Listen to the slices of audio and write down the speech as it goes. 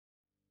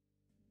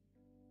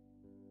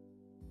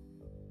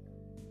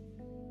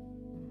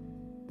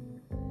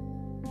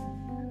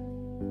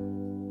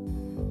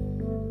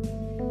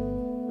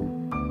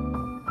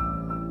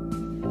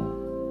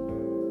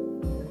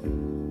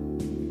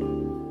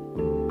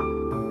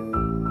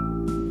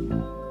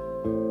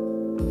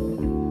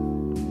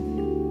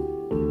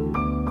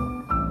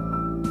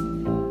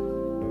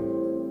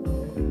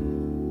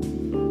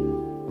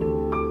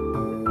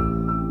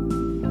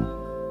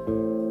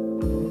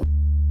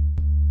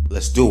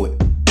do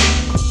it.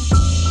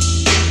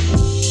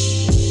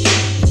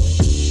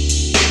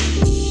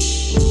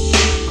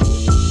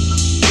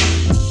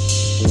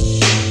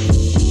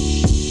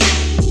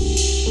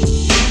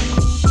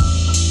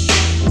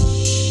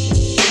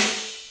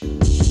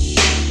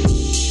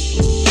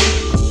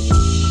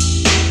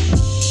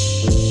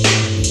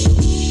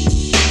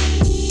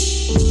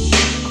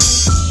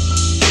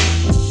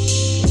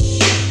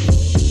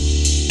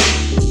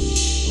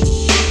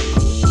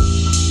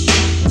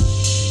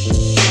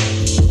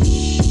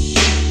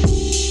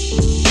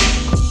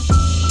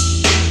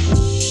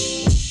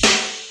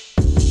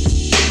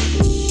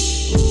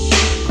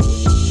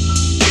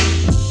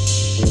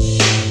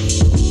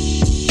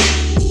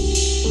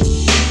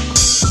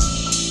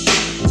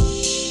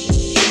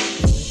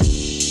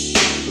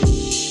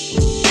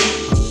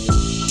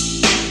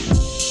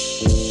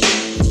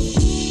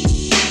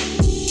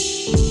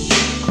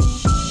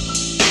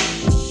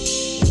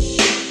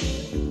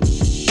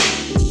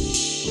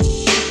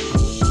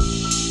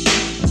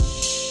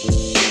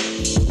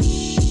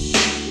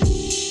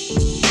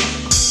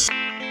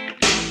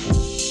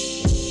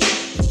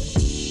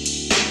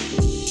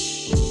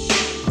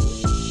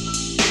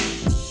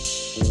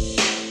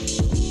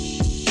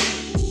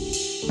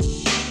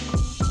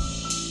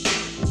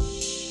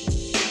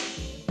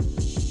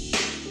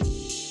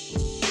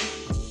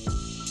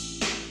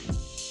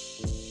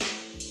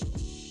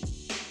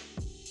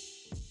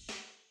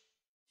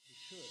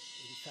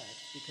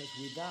 Because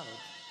without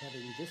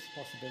having this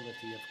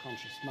possibility of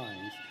conscious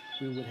minds,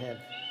 we would have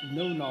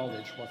no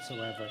knowledge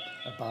whatsoever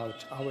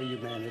about our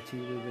humanity.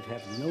 We would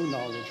have no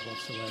knowledge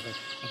whatsoever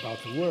about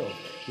the world.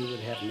 We would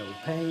have no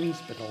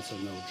pains, but also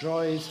no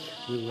joys.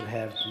 We would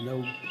have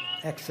no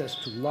access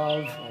to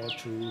love or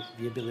to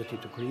the ability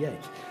to create.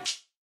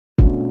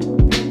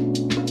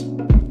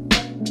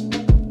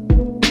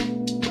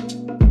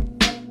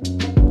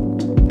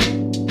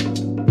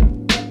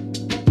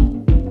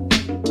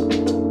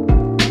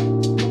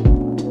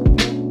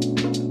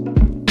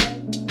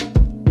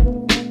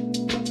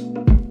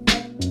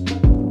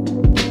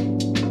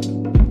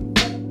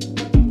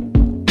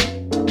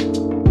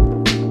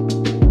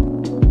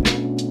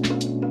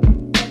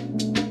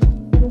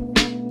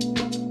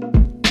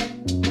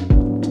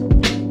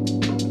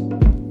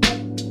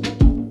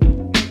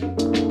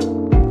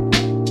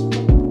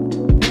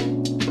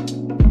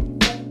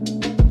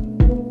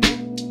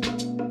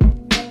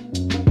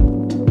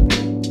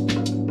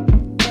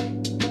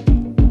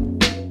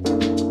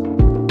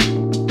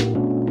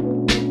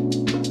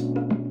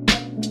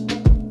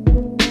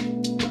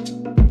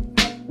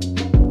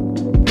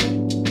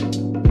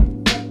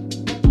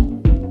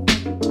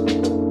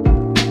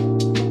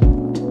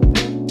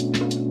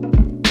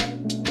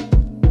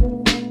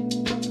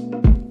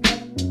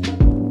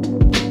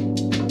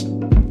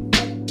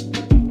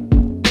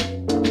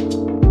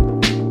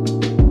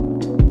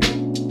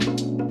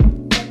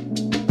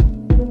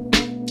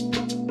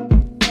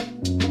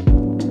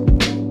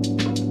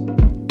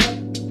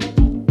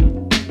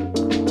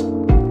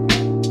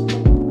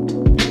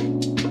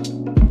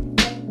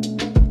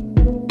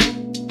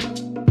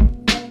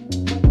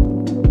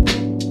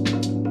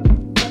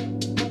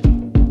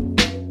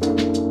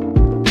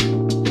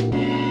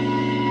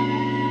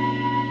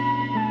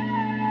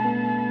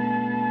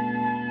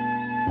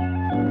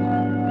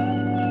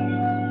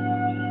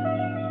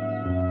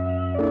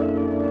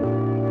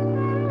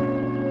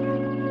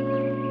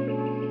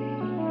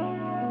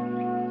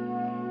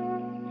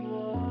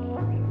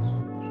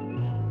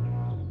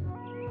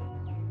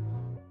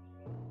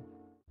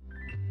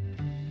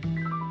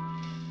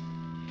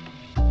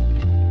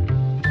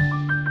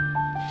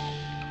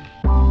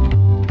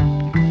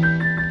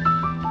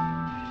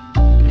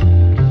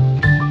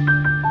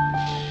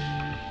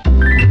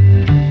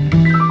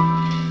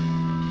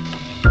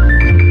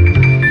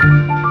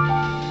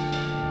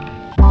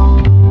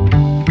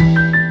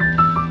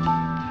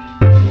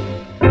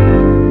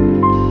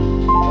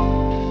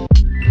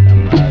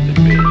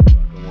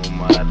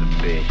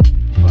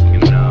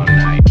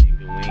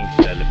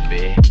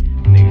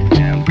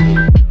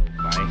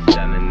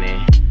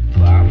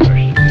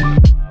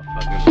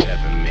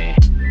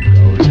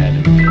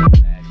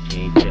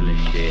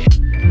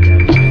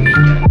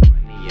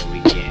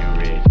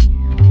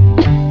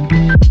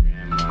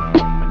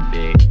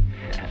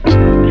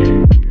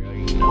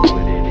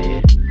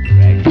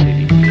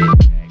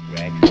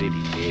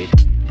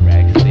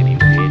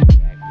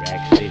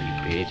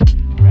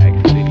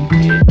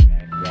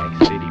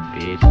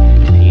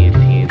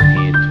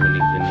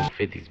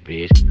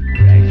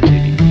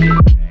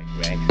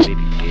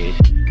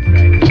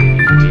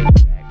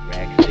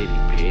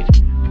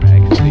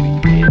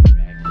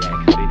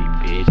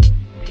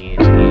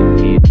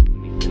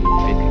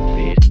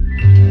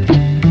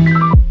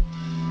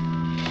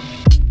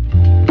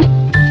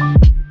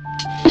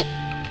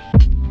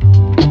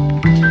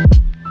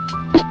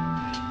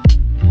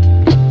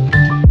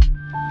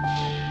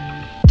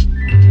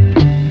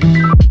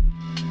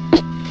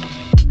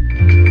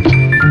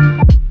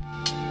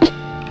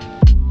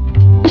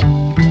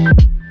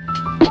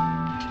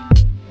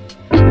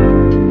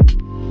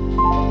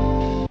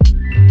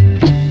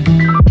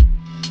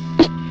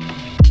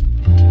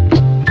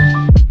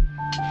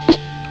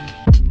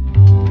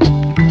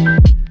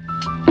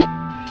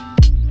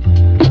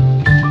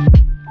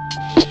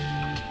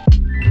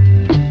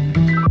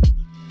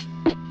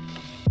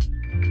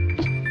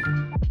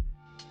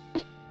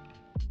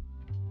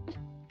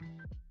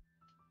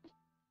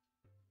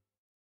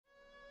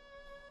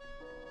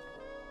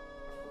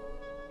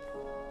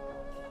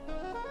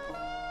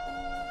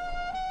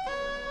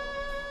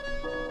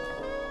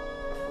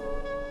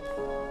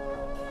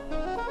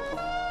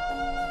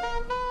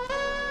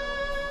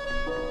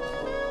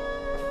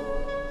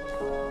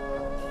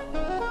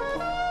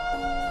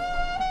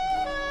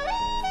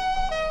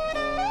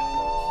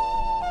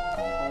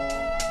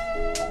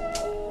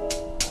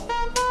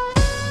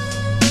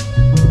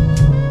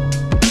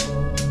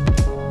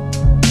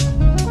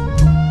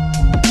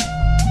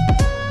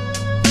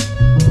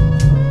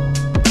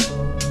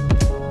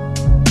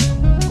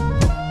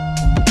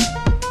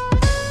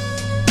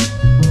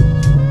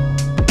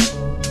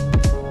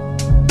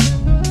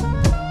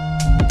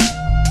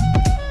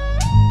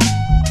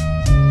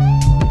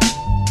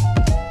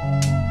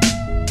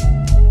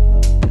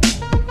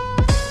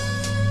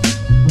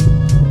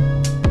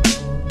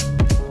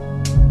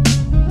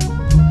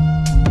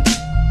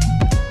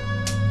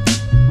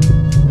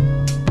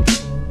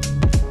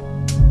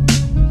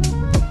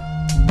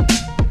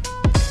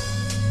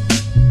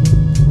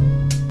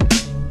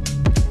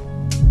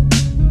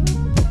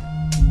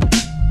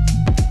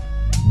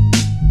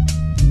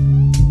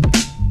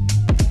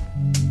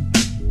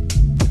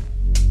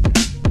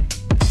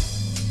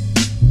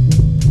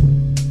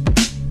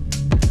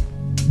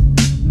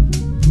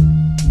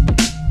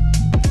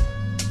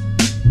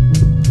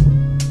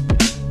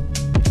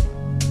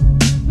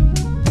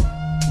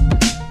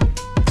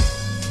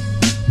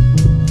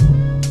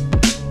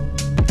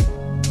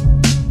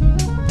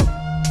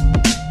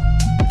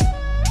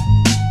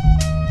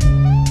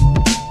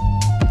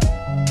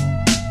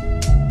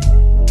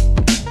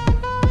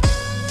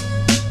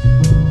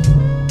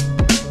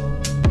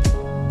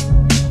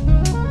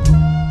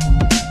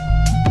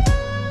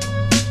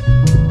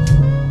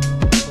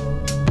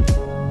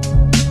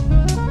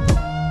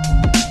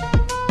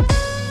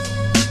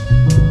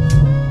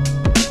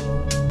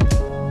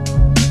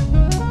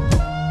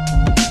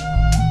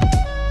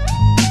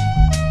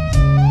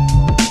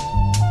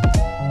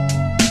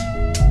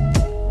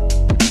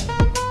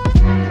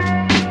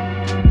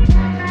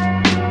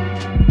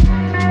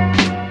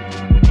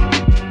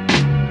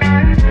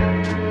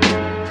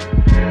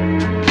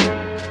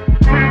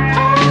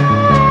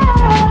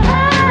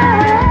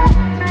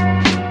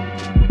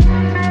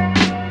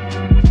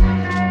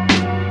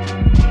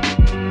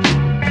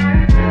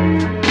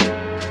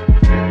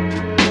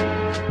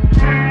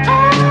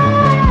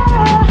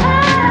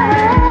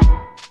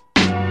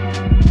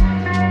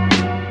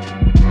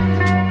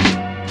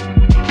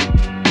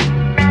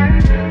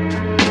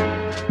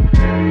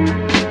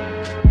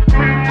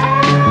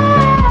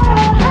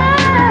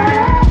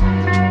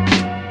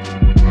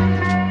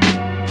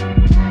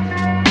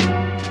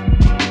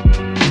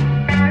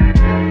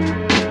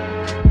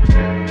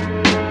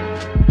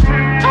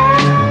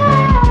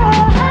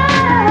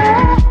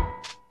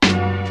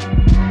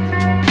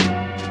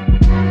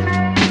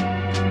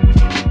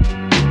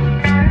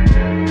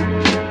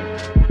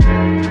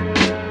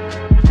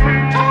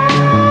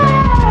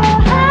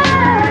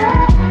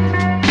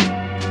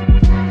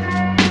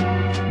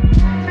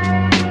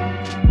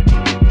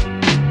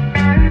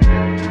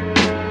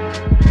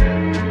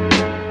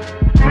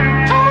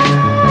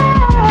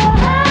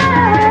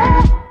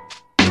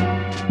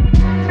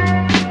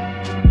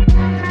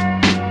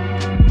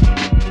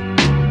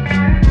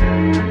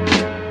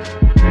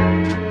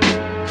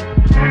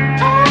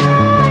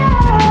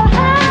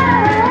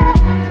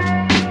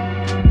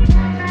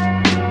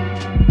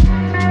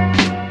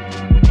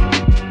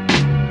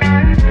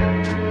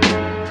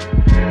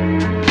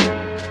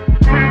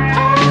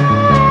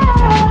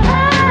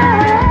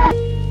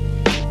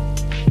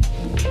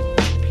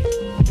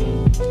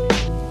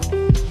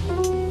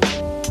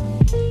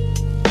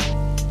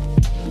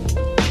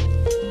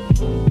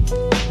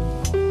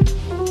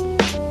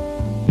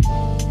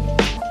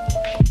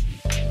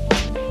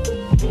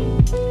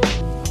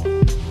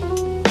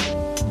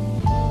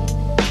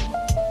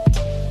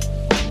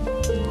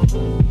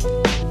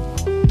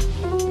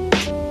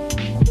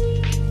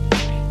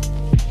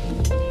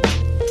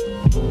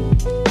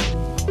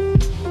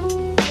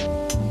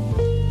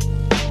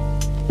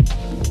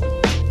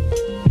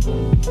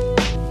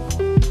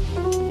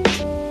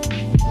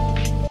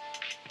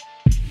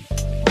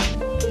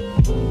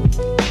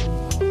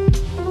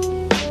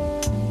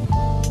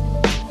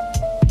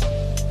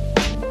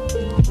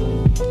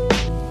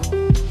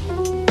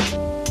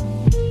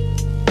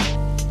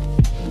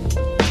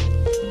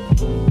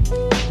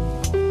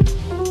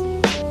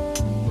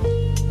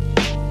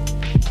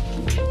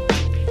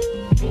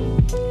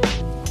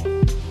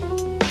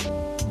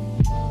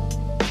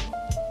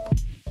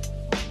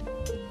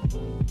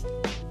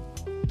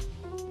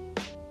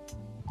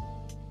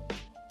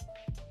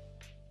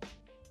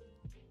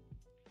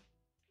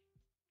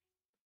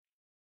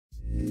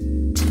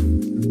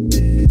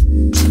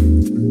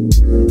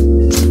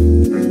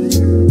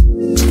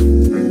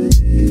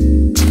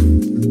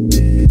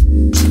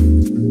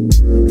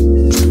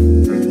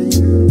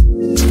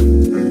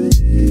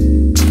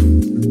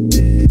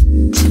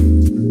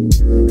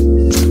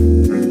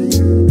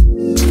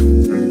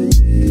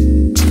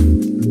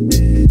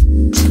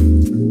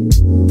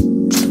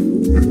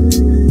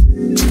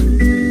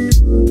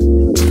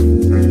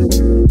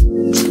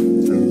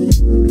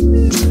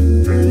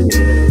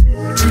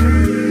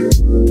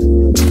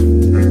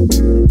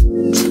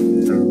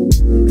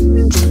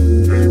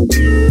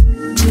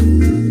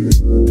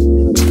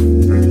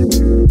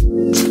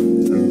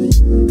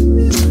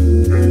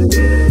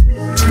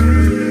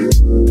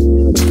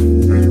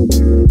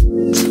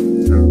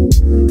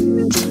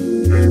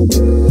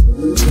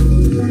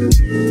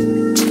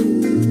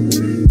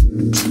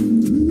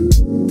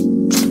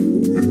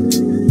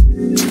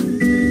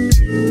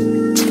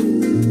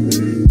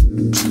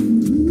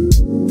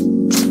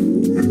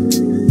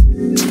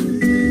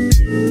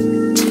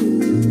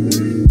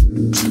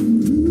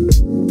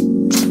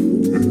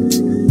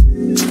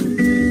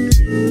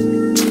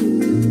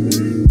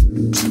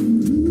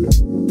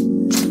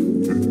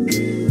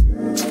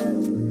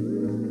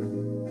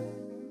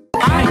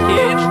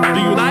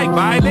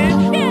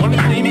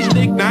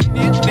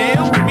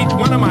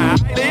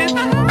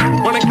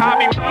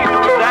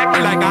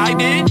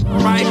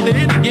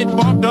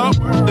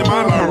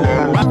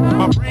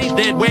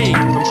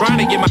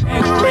 get my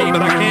head straight,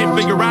 but I can't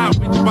figure out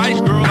which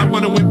Spice Girl I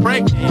wanna win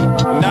pregnant.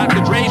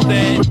 Dr. Dre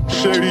said,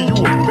 Shady, you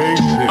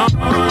amazing.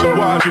 So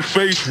why's your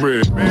face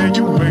red? Man,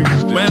 you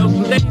wasted. well,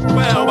 since age 12,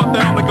 I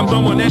felt like I'm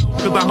someone else,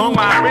 cause I hung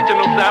my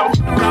original self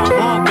to the top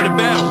bunk for the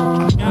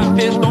bell. Got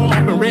pissed off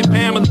and ripped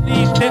Pamela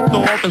Lee's tits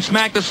off and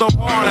smacked her so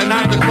hard I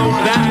knocked her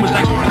close down with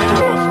like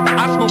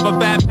I smoke a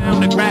fat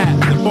pound of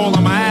grass and fall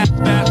on my ass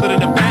faster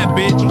than a fat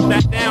bitch who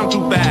sat down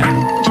too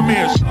fast. Come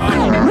here,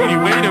 son. Hey,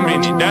 wait a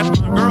minute, that's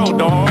my girl,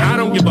 dog. I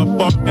don't give a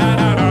fuck.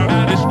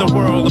 It's the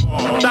world,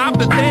 dog. Stop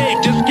the tape,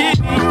 this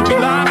kid needs to be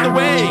locked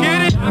away.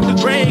 Get it?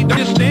 Dr. Dre,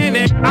 just stand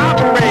there and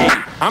operate.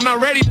 I'm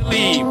not ready to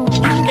leave.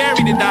 Too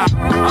scary to die.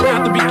 I'll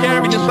have to be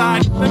carried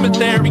inside the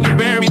cemetery and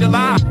buried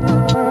alive.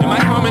 Am I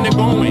coming or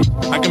going?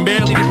 I can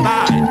barely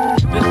decide.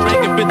 Just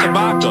drink and fit the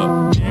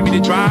vodka. Dare me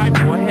to drive?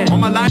 Go ahead. All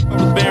my life I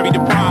was very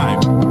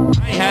deprived.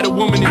 I ain't had a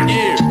woman in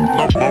years.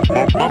 My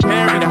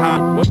parent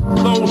high.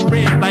 Soul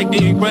straight like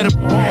the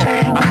Incredible Hulk.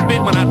 I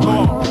spit when I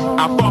talk.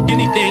 I fuck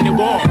anything that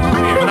walks.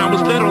 When I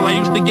was little, I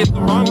used to get so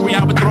hungry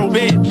I would throw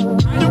bits.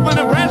 You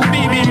wanna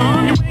breastfeed me,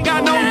 mom? You ain't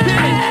got no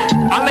tits.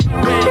 I lay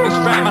awake and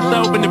strap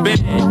myself in the bed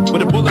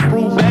with a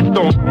bulletproof vest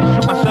on.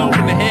 Shoot myself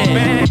in the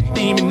head,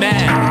 steaming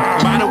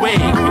mad. By the way,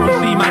 when you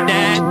see my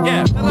dad,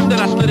 yeah, tell him that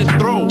I slit his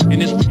throat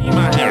and it's free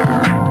my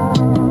hair.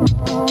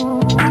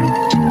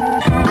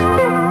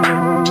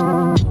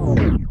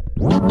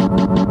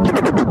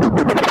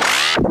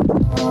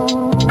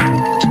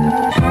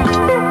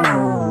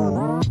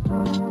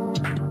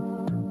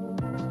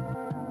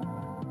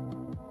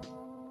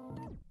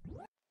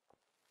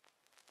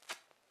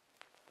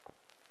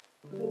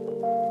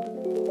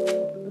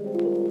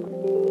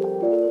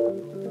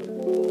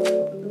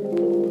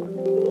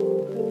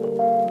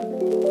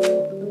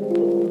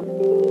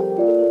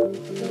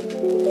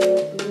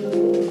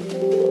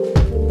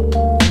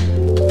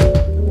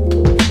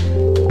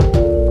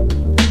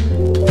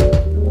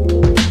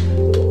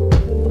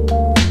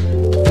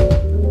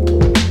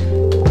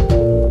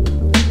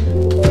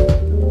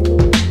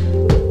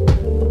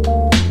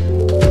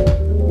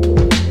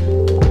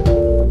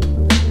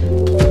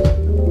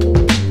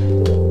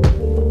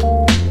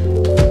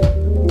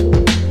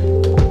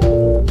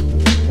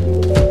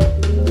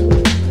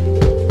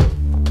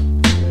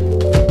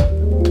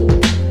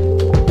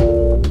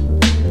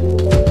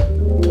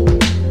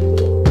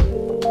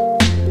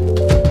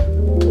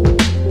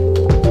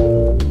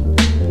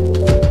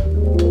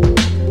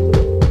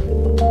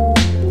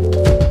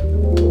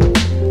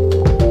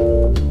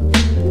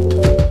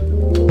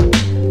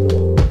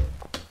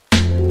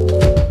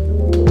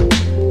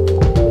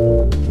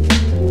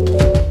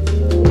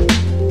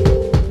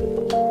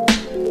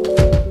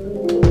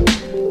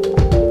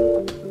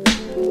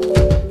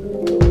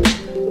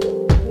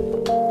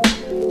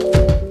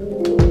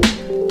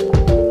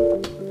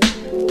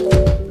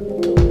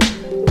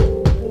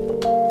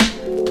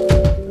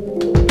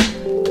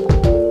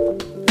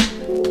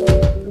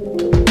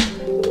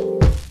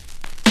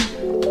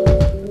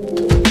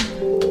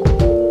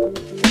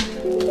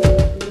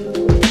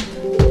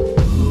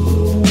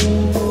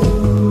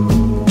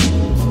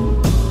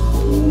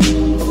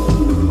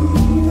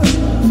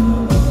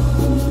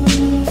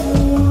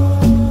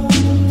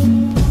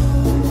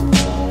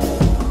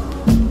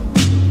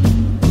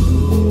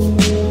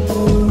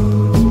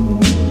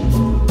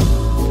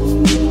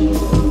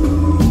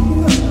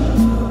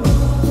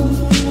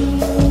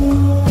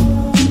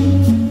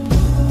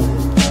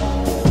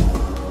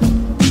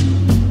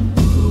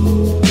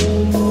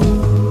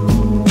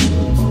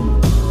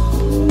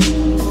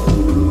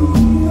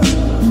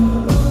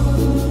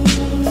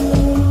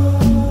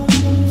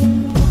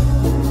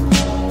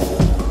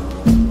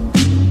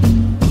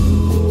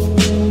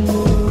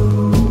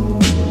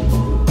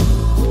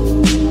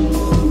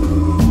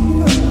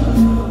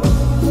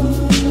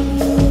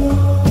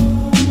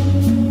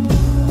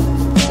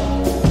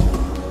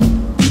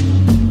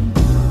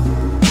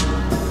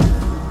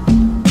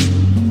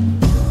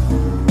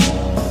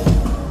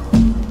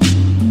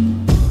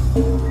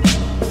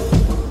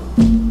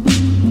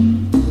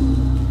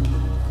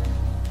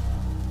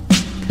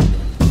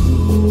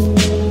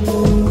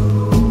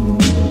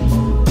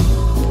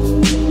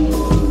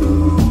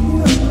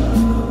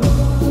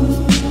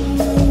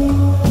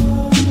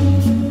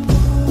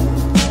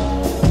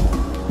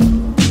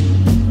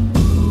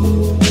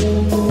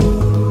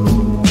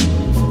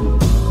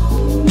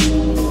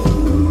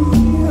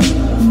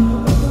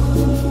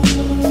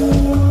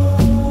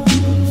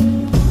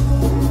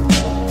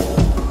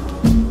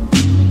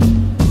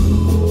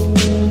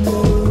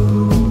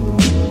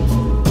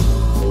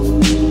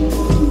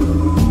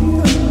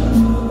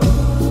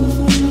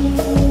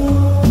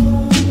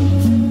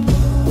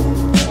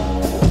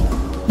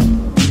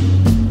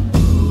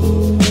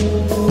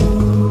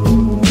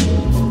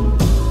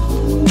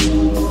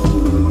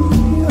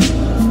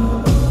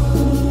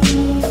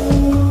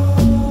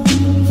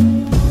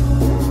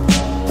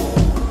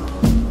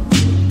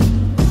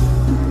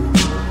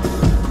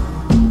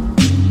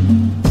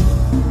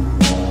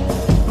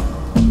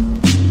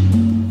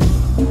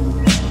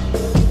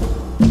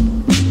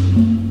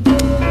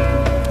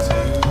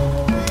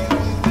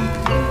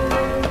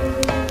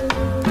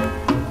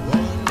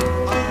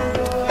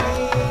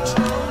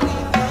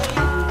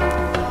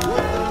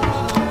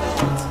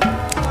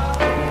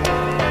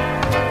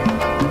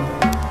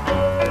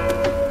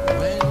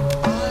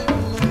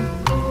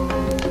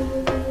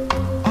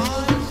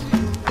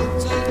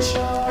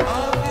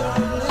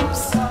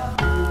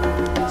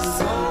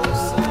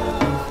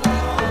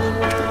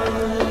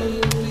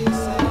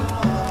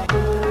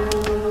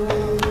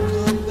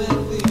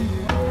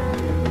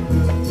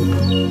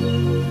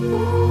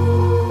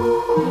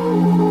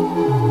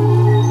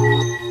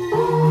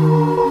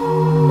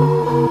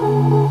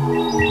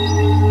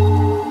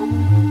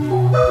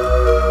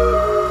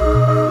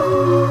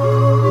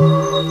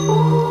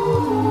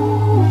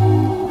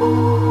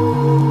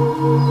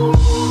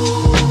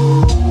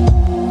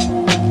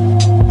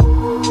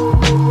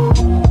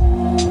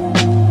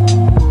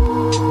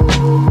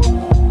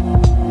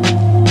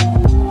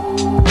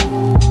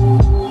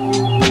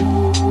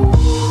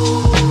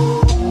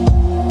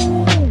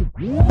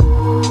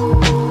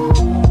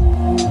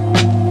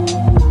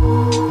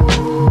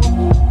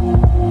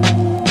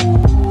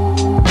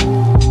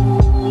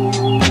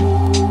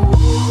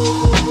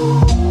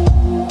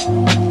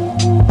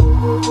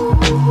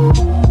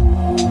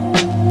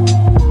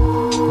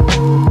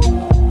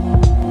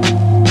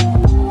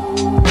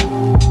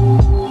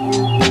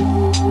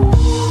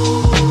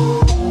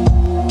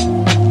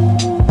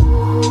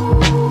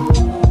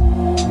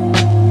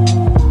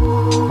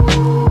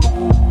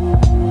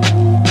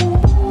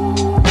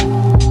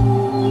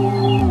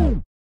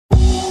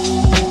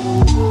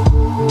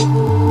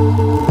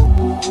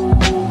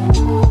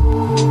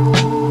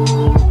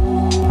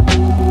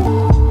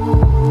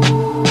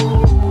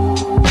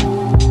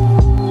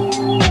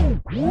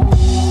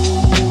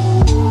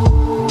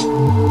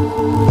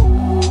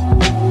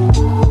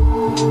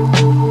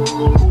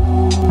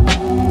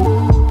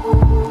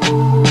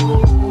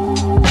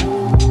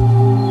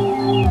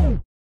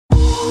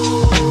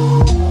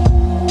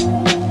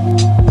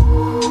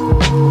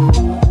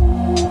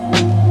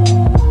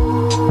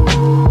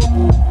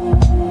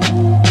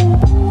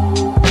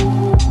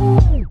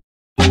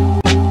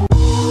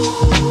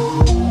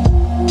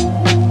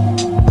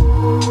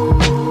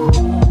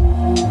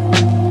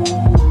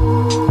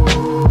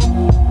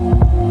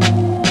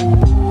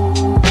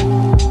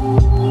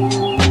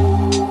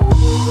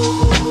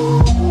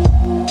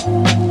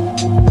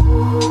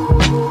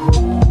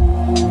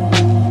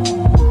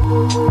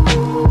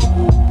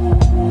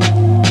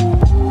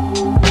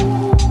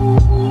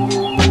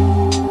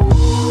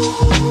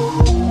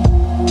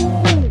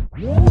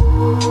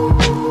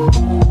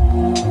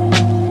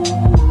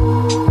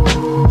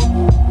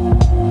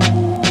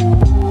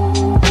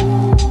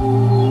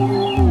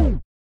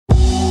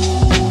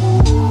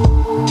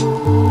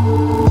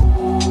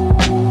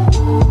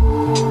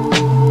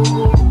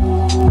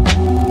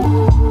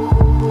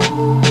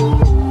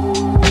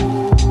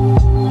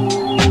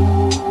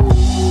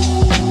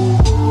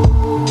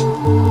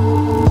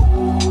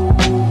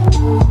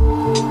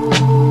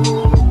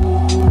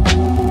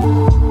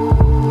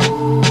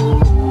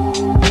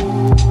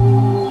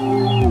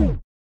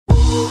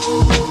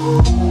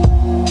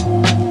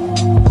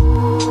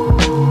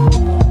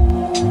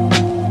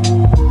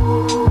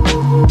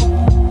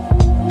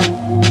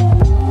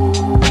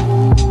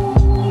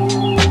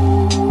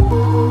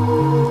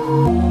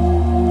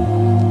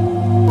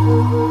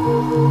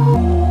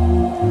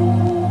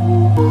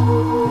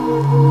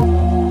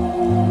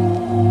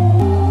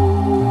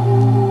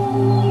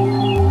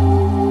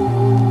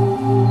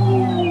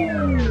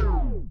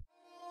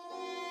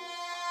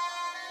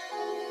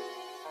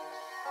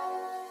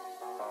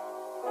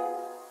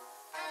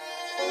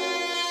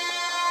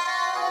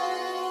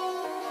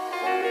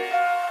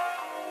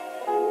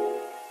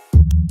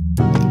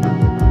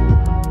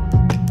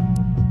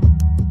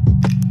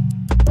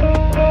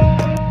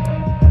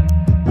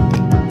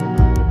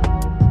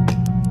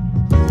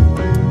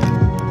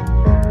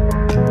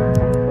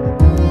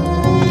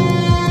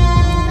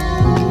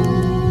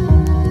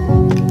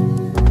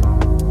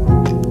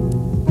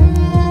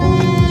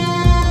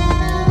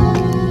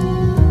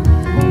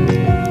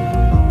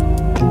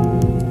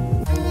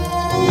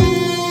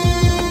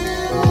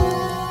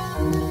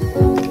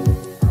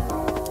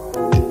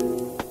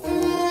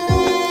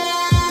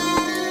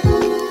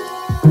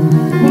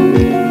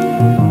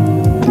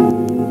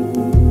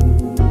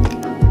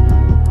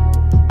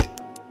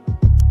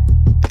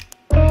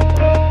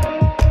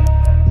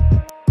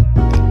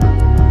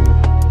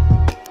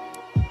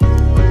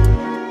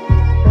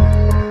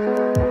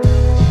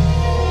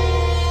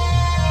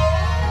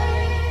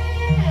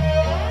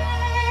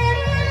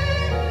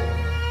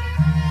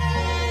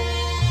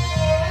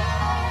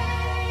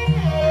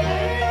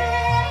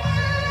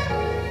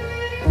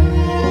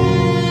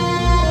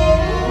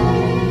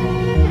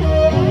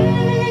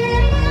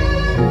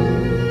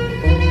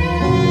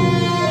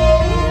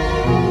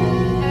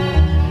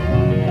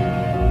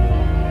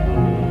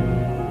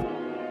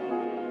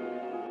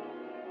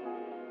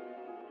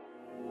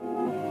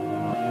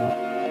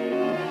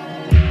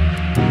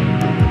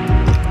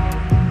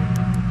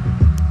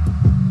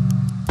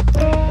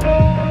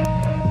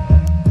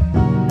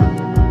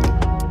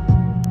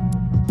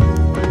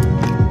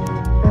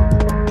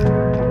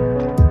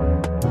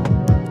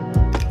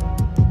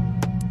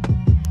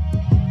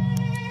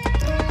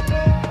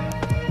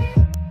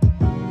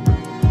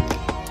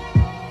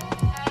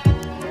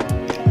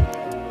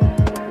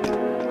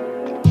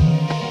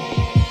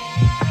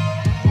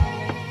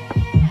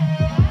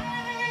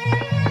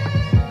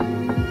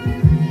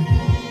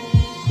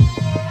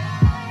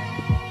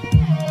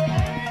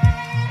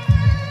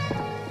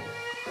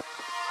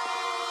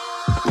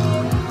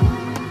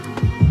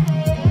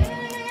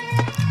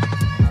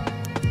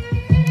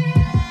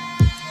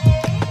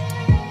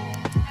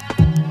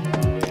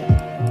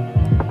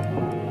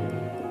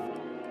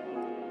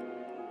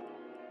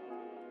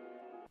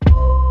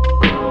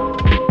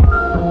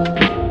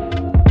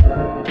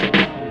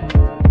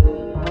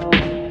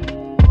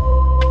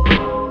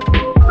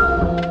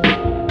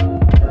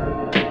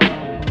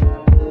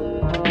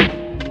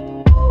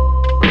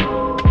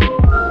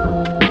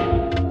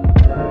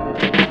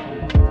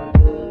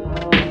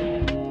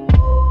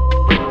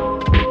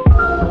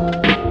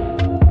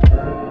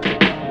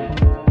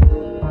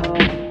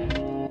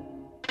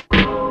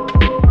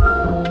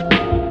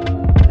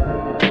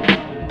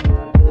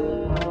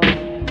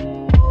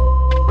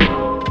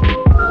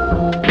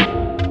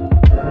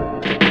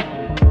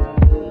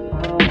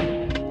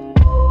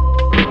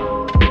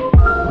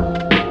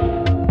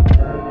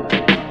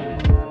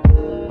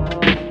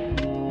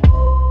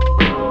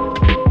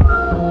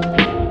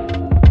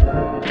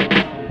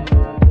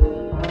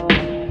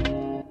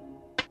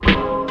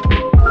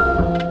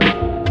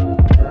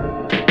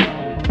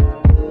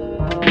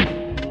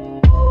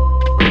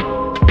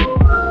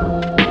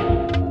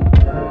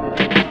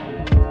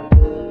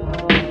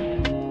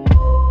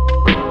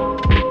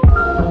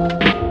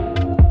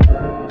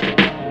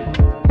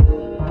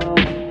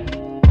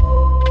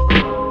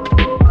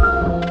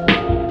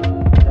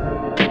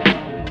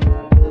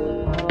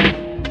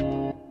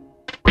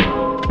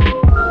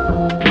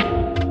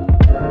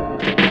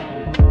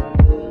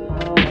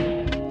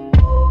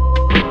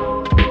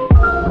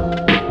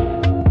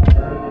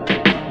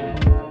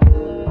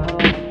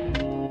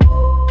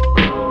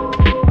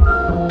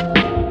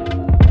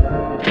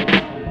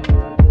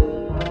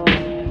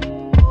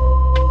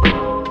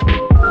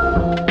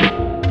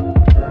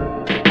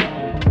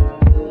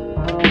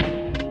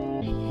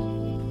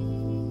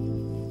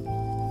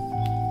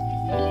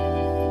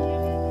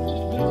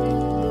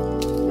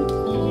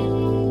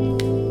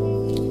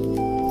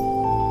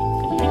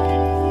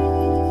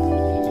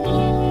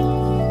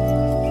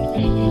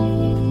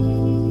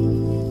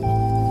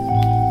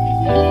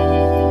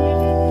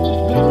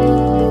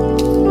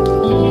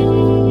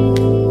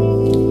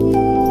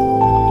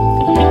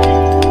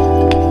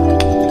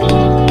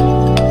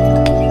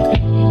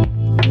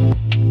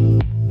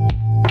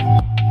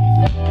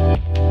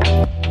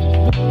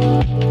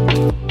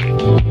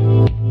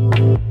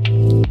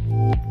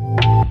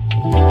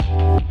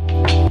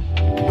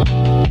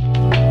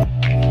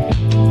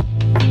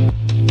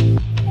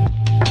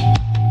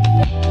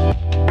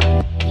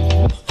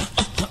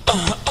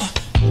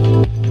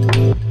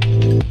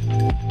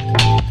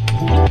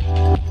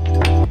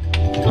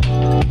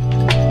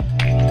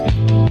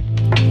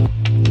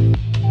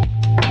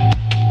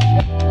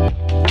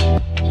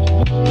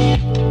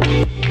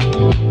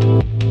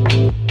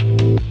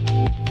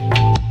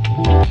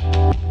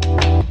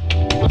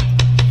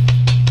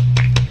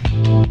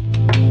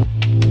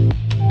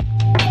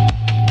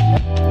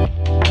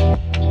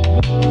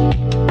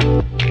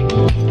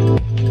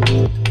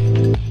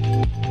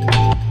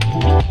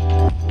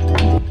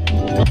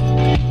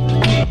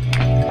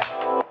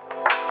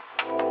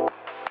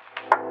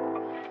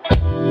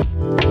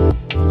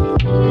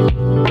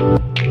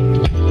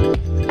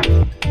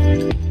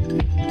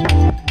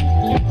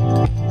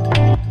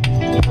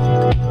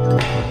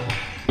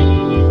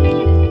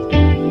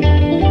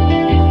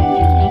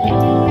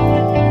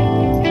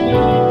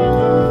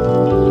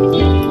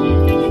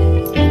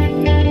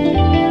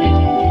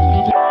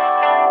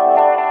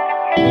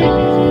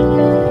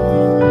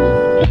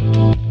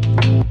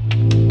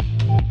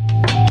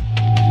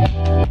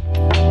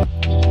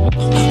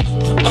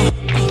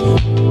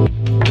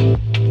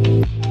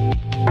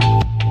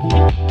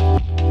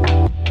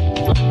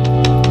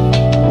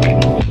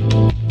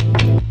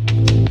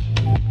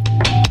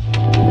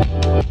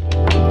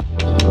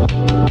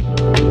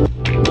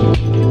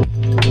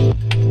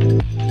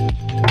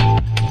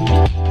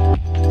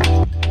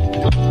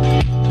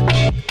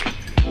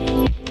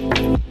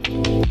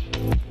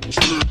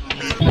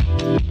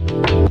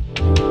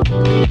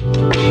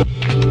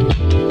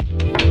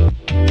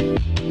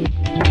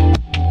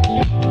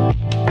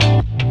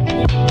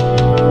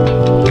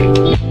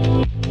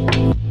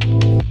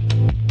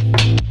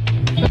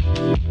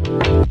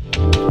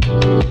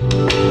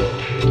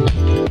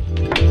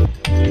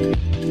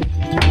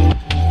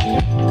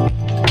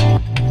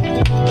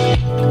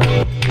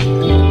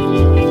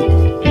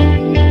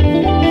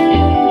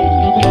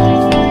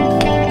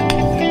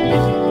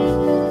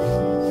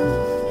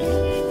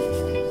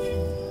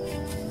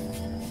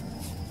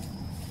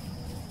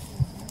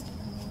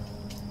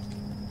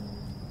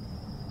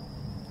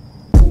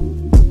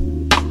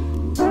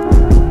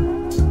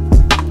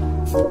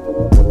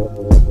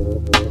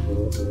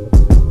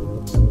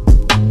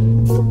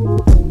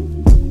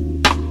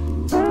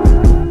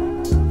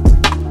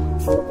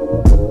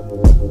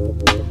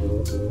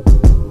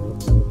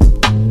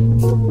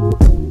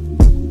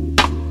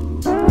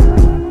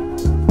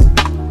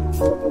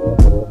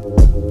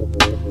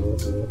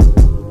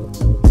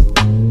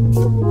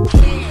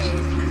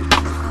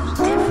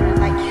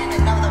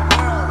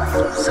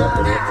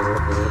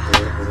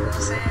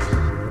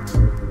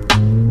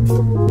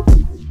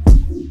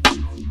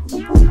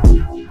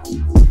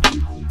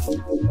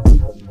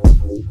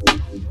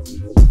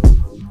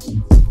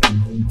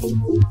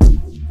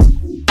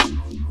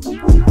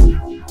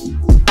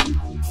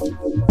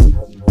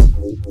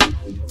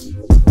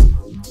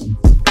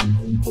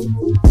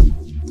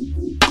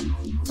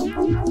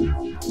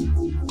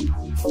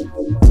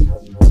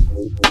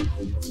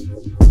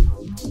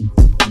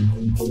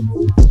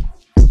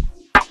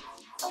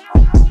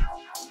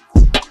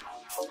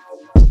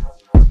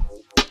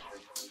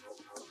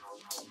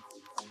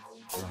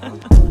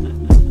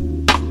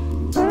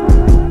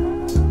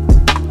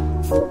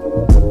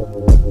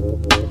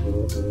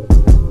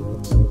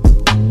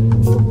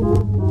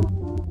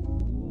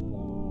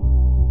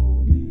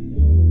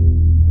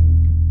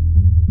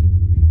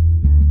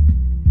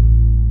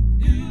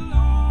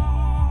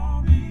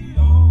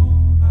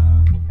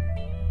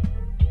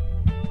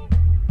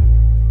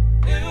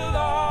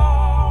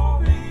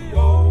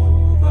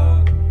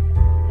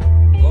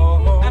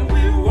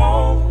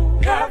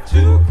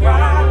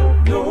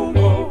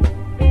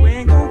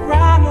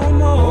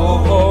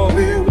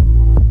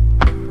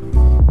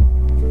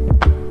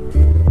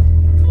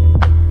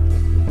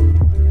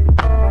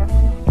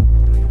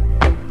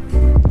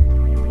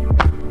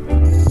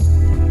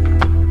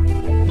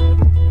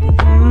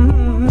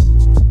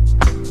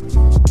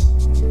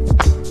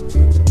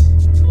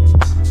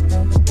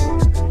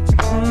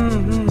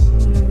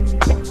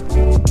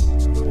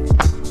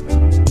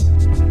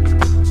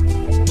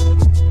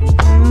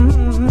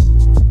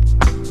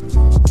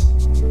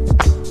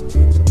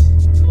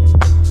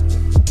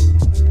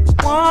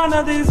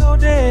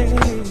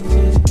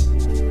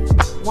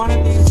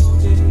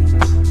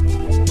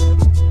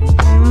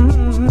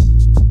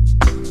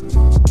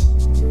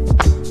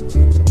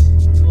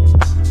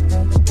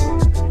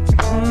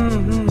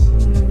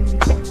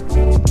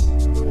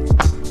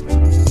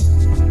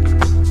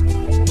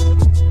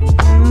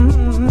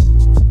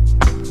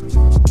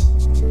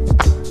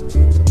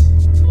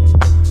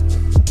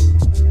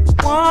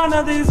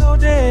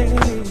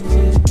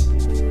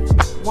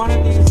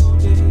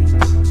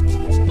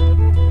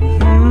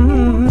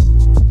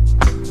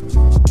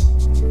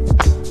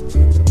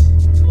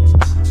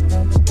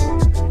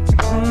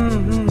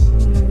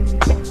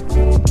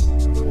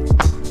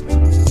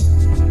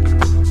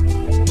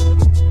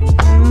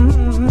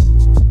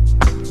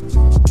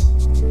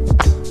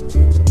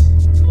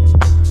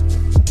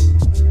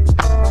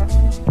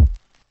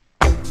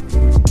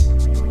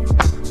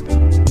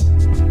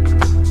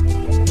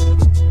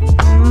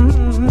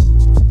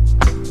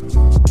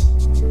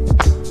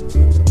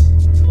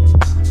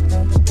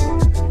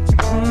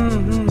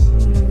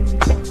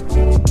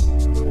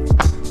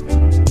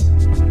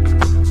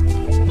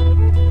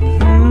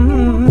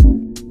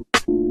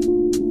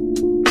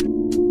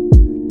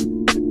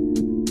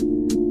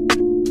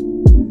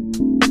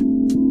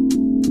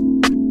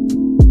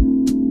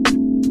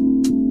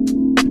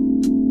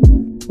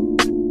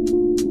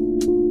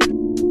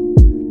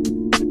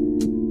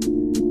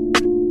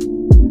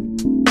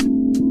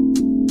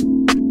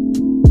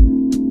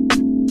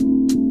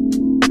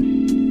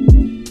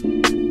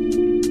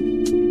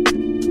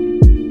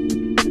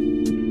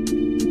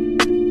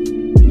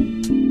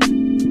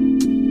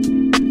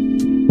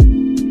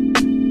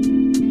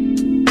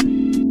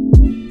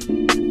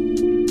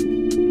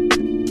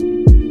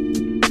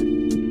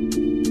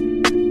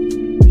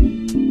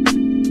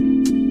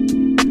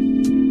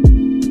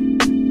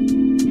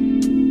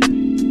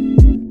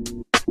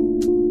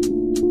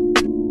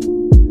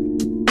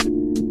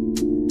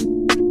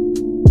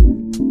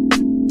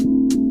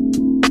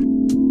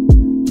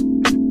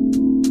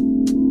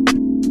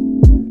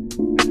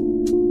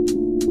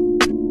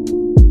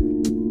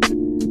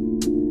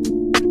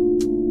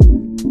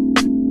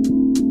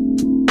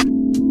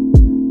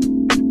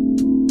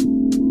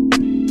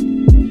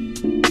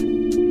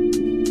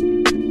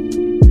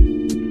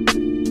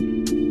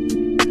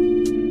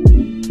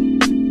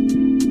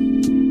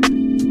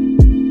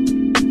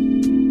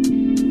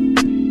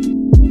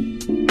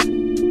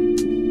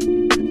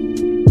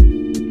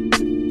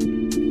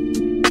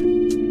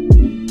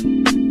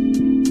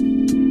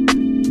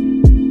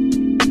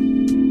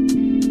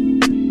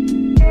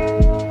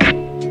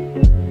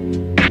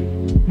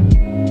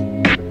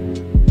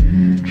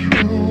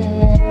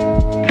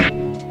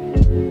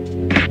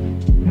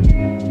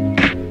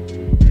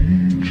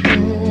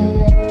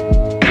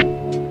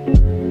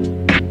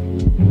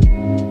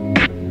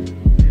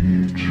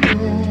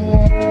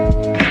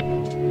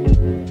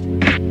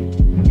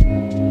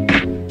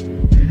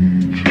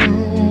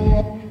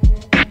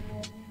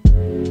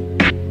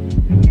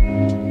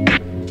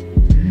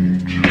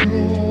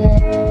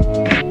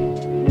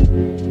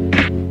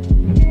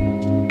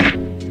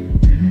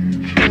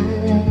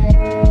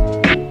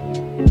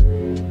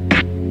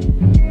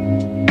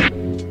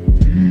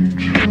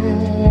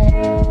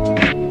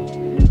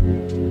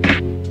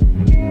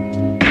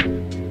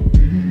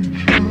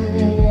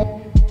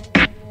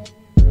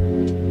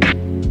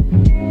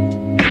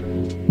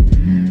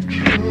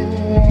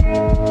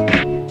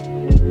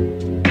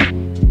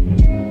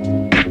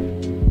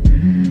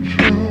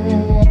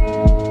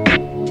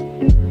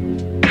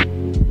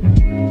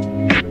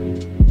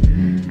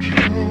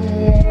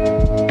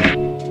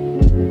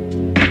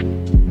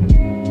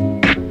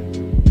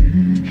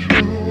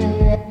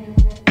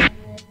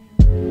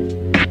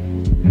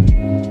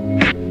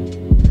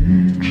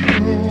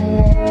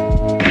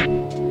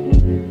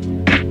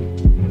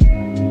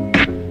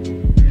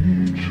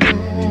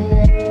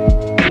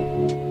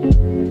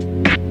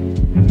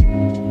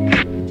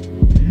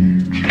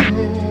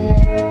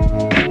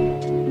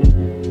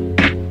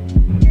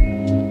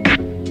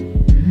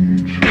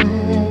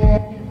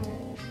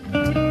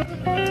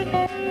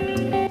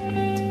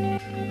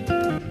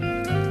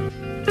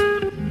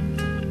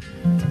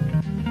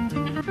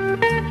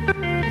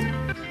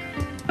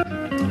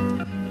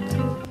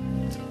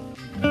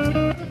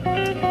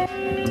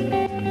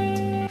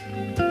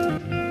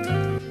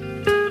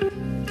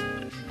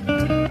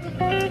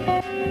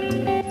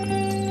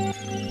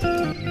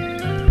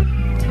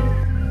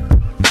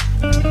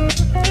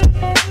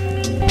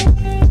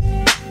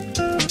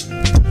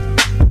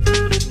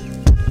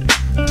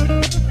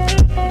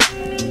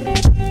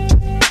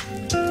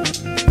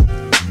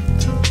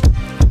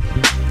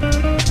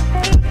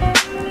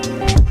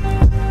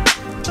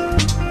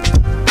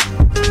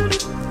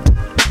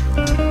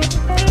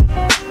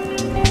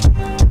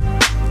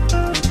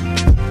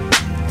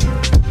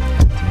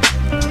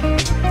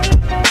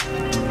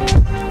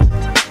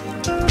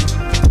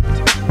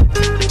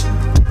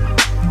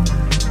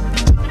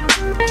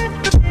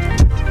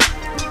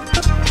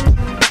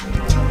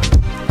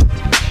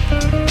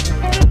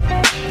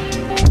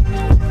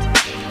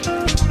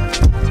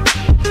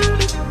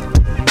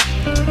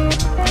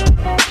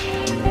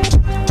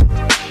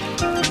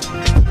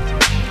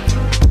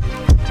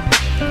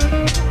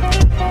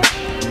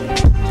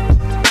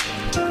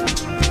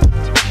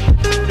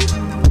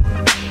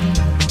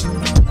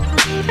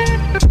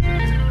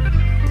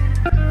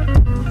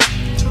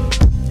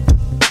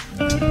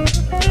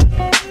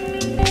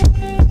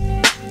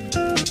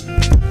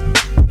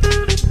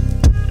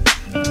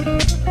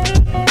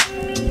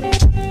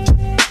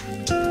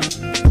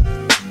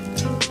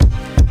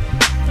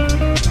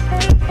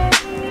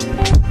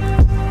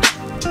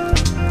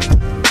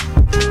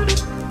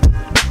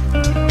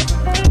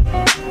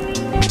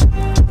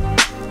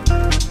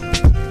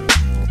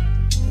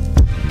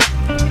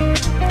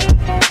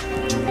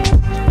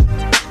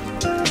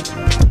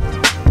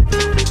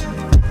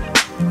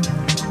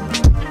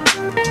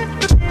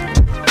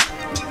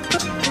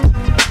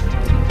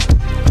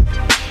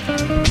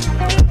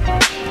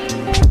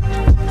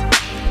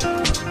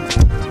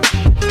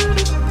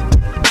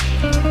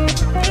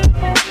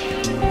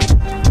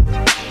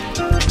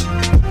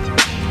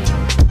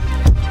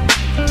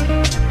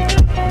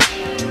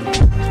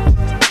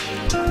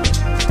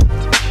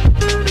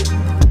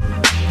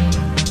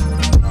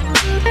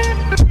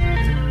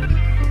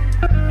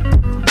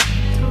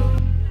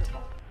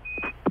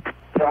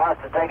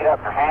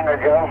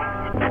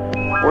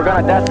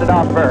 gonna dust it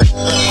off first.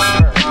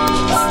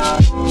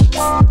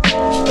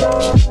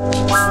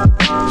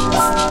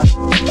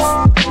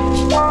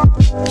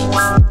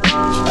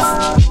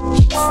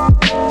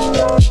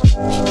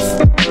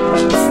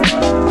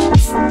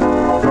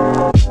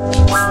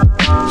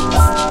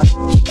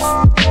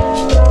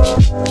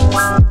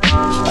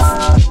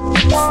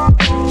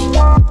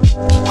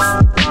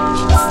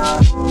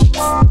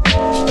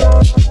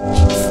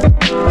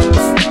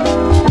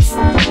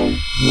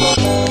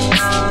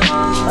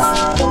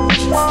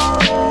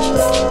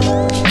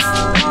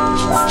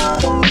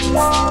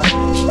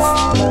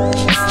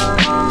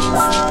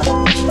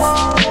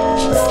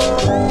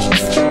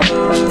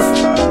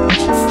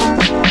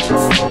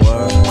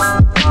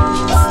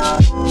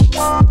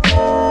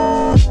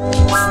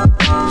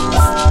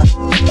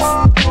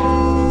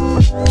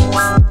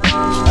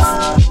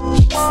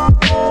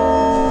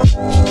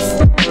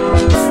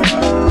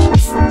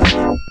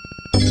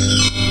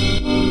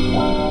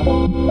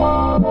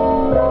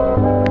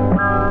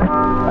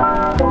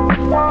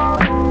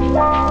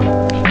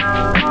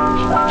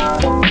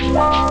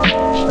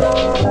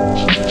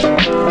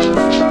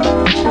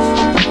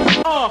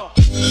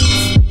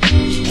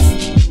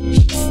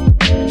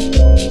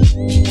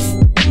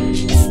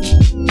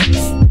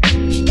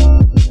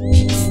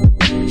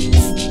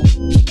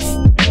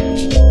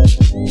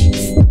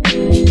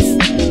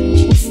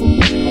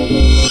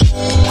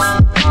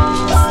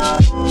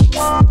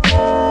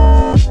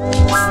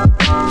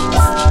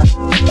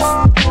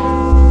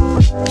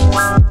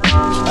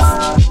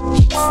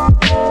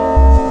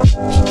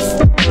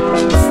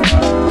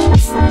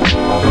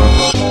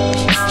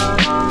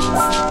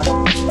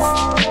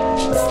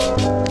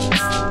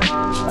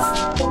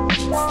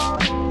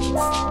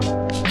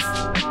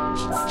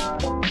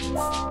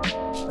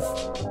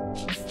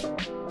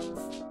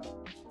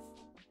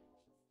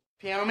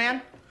 Piano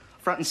man,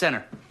 front and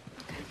center.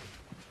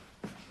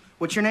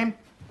 What's your name?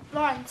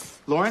 Lawrence.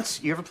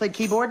 Lawrence, you ever played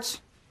keyboards?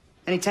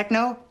 Any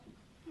techno?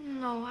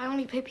 No, I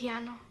only play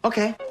piano.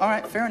 Okay, all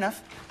right, fair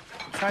enough.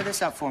 Try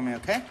this out for me,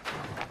 okay?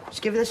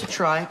 Just give this a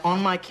try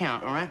on my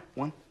count, all right?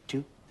 1,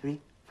 2, 3.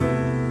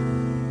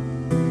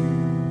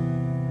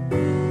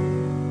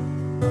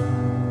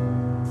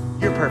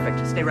 You're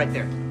perfect. Stay right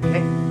there,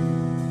 okay?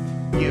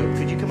 You,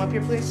 could you come up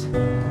here, please?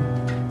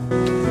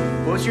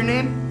 What was your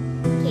name?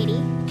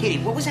 Katie. Katie,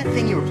 what was that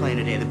thing you were playing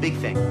today, the big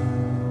thing?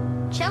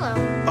 Cello.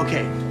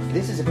 Okay,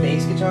 this is a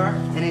bass guitar,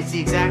 and it's the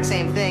exact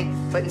same thing,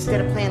 but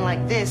instead of playing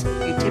like this,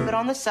 you tip it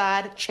on the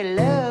side,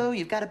 cello,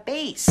 you've got a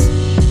bass.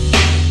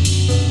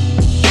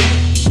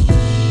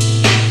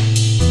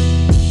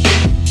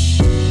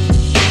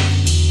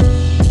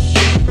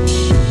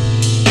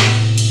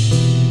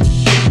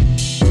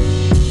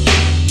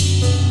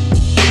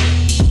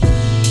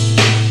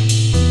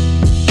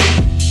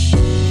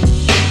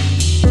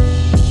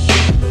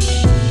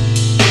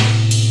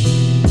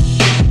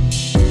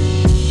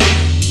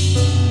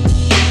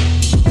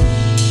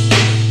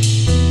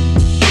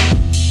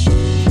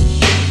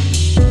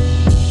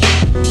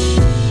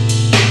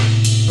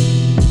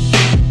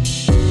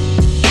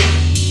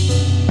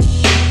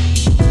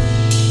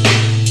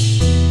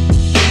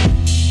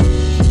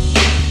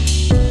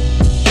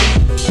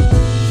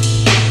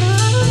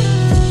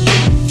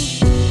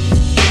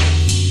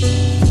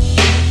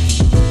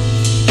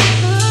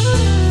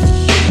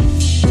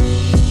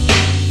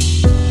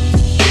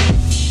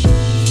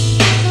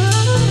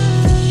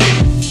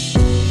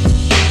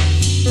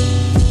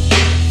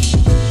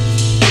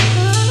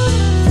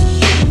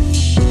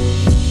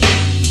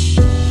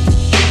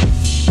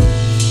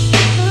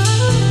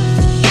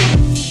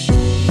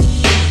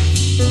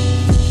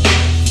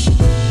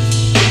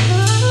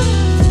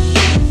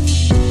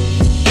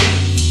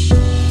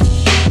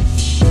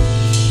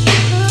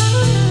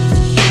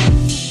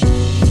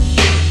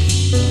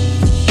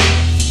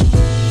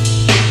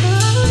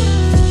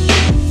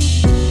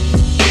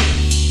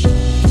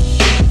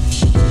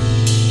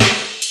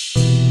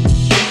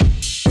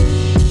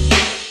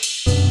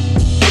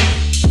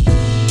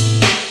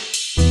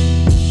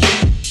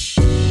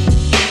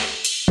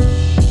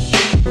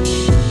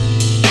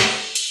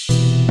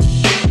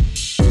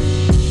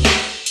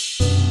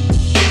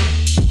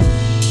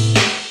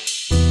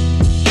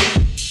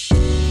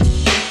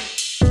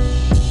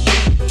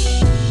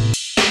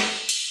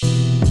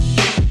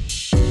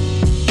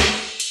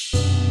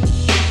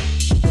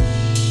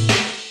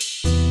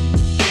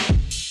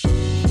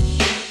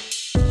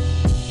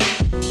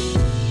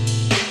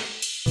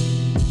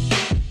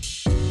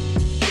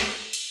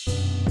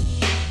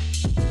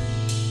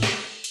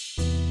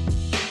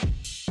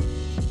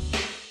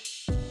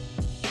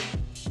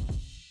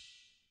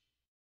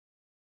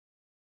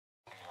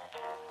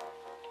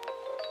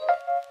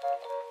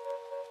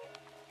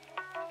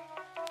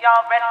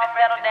 Y'all ready to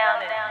settle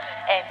down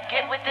and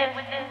get with this?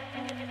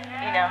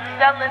 You know,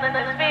 settle into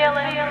this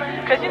feeling?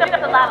 Because you know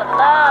there's a lot of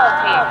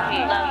love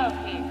here.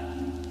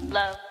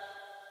 Love.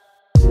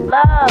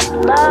 Love,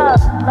 love,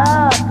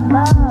 love,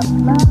 love,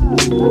 love.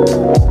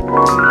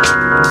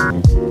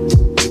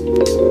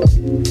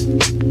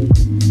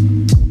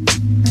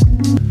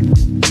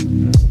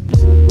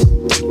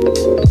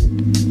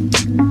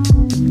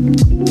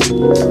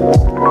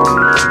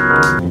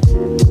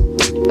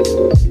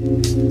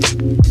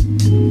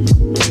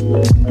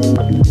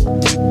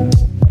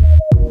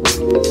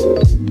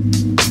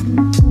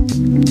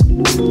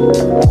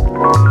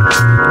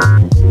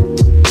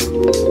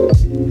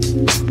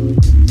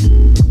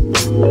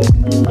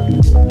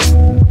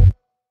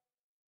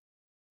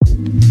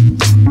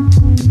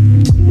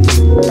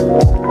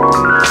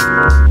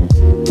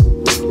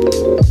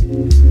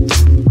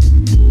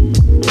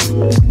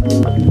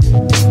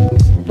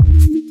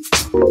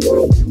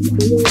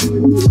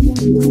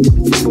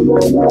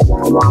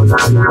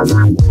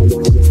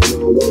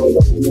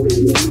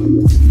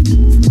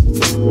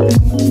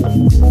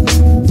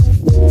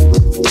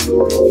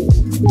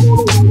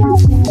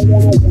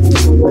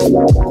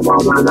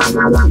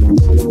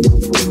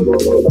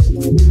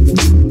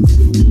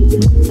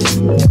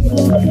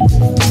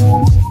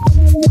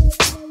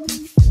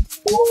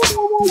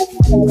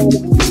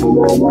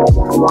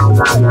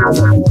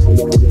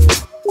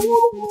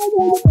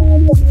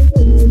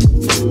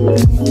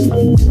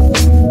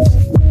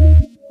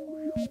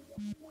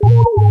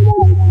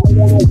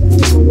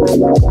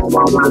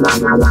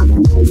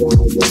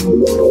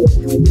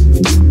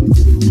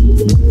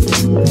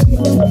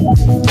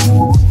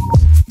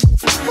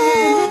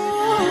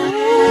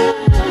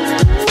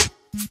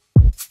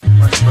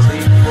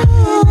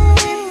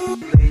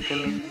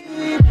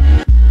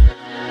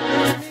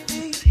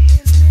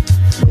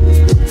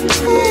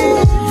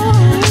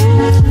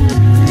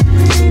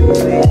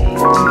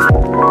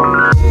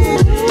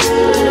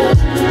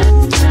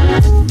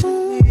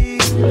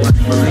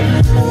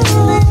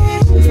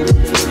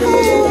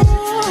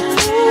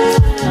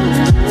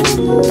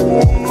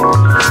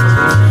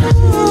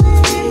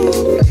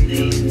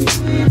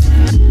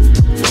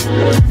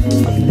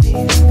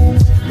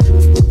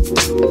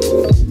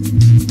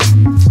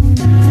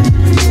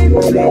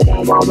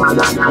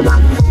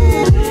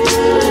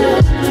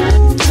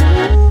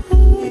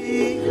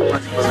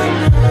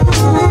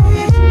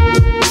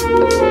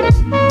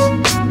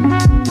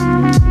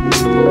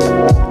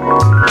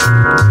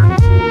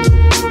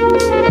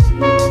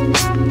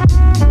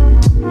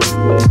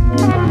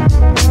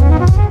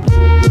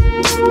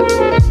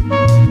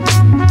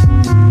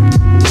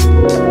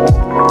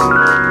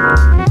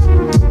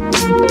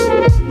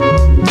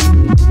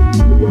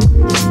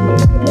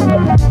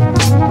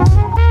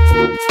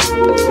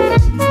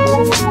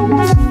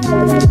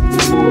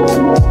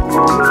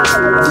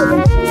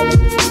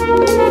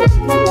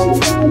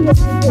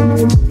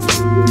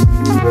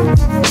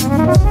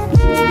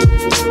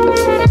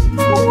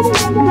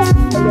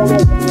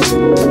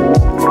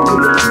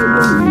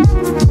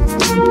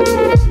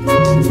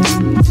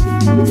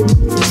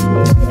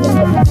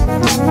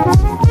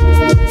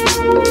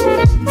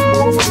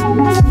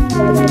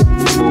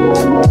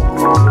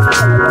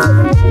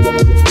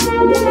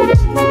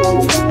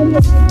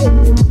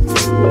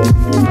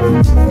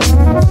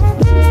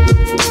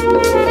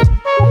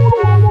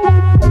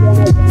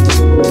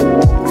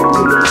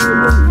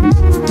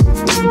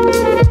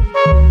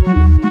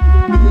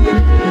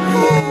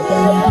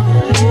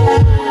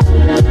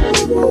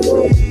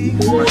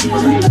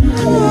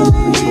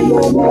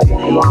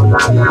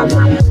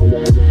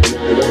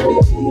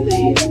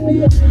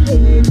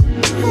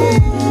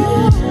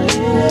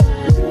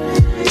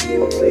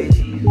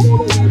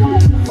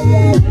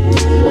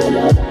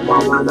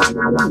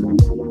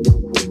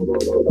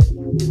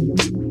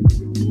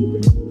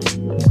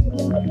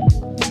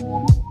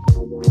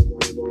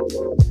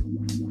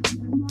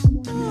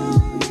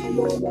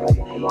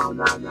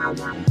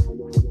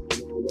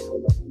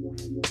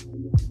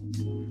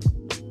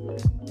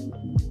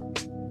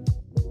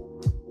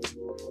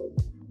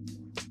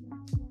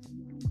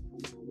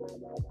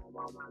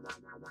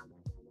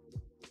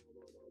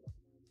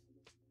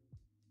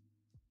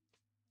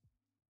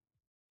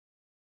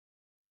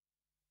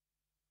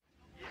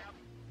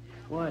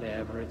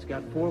 Whatever, it's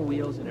got 4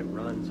 wheels and it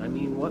runs. I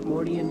mean, what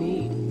more do you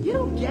need? You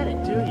don't get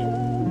it, do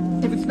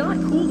you? If it's not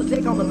cool to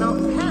take on the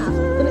mountain pass,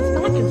 then it's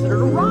not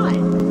considered a ride.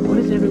 What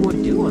does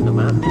everyone do on the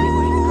mountain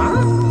anyway?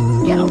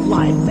 Huh? Get a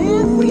life,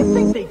 man. What do you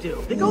think they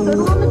do? They go there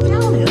to run the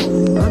downhill.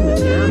 Run the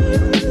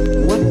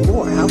downhill? What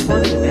for? How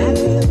fun can that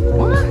be?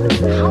 What?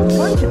 How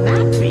fun can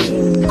that be?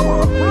 Come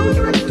on, bro,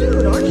 you're a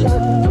dude, aren't you?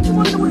 Don't you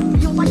want to know what it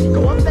feels like to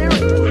go up there and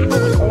tackle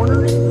the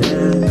corners?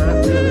 Nah, not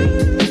really.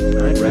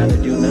 I'd rather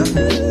do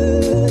nothing.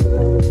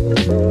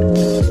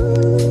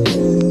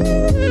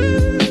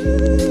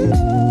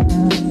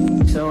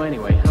 So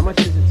anyway, how much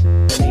does it say?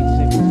 8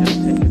 seconds to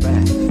send you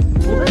back.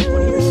 Well, this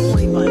one here's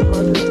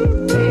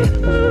 2,500. Man,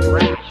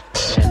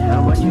 trash. And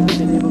how much have you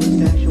been able to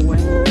stash away?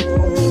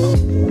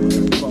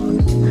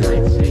 $100.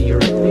 I'd say you're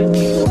a bit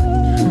short.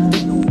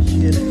 No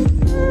kidding.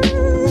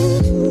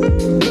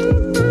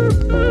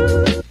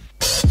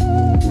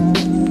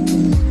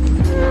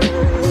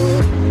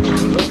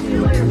 See you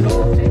later,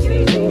 Cole. Take it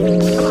easy.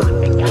 Come on,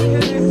 big guy.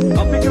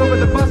 I'll pick you up at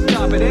the bus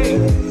stop at 8.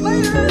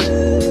 Later.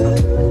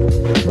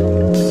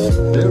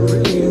 They're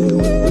really into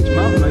it. Which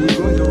mountain are you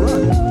going to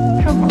run?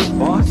 Come on,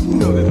 boss. You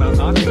know that Mount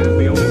Ockman is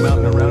the only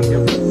mountain around here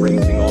with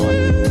racing on.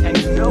 And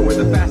you know we're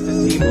the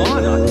fastest team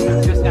on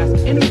Ockman. Just ask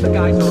any of the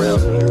guys around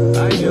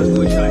here. I just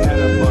wish I had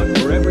a buck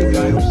for every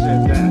guy who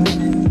said that.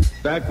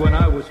 Back when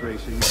I was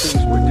racing,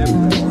 things were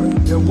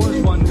different. There was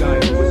one guy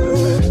who was the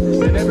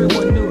fastest, and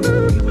everyone knew it.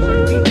 He was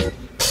unbeatable.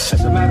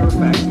 As a matter of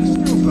fact, he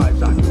still drives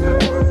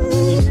Ockman.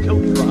 He still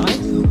drives?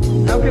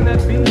 How can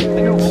that be?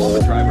 I know all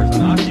the drivers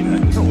on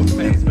Ockman. No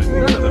offense, but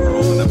none of them are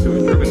old enough to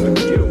have driven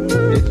with you.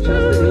 It's just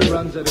that he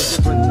runs at a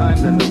different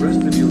time than the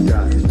rest of you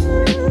guys.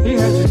 He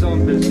has his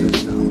own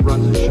business now,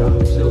 runs a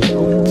shop, sells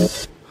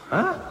dope.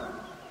 Huh?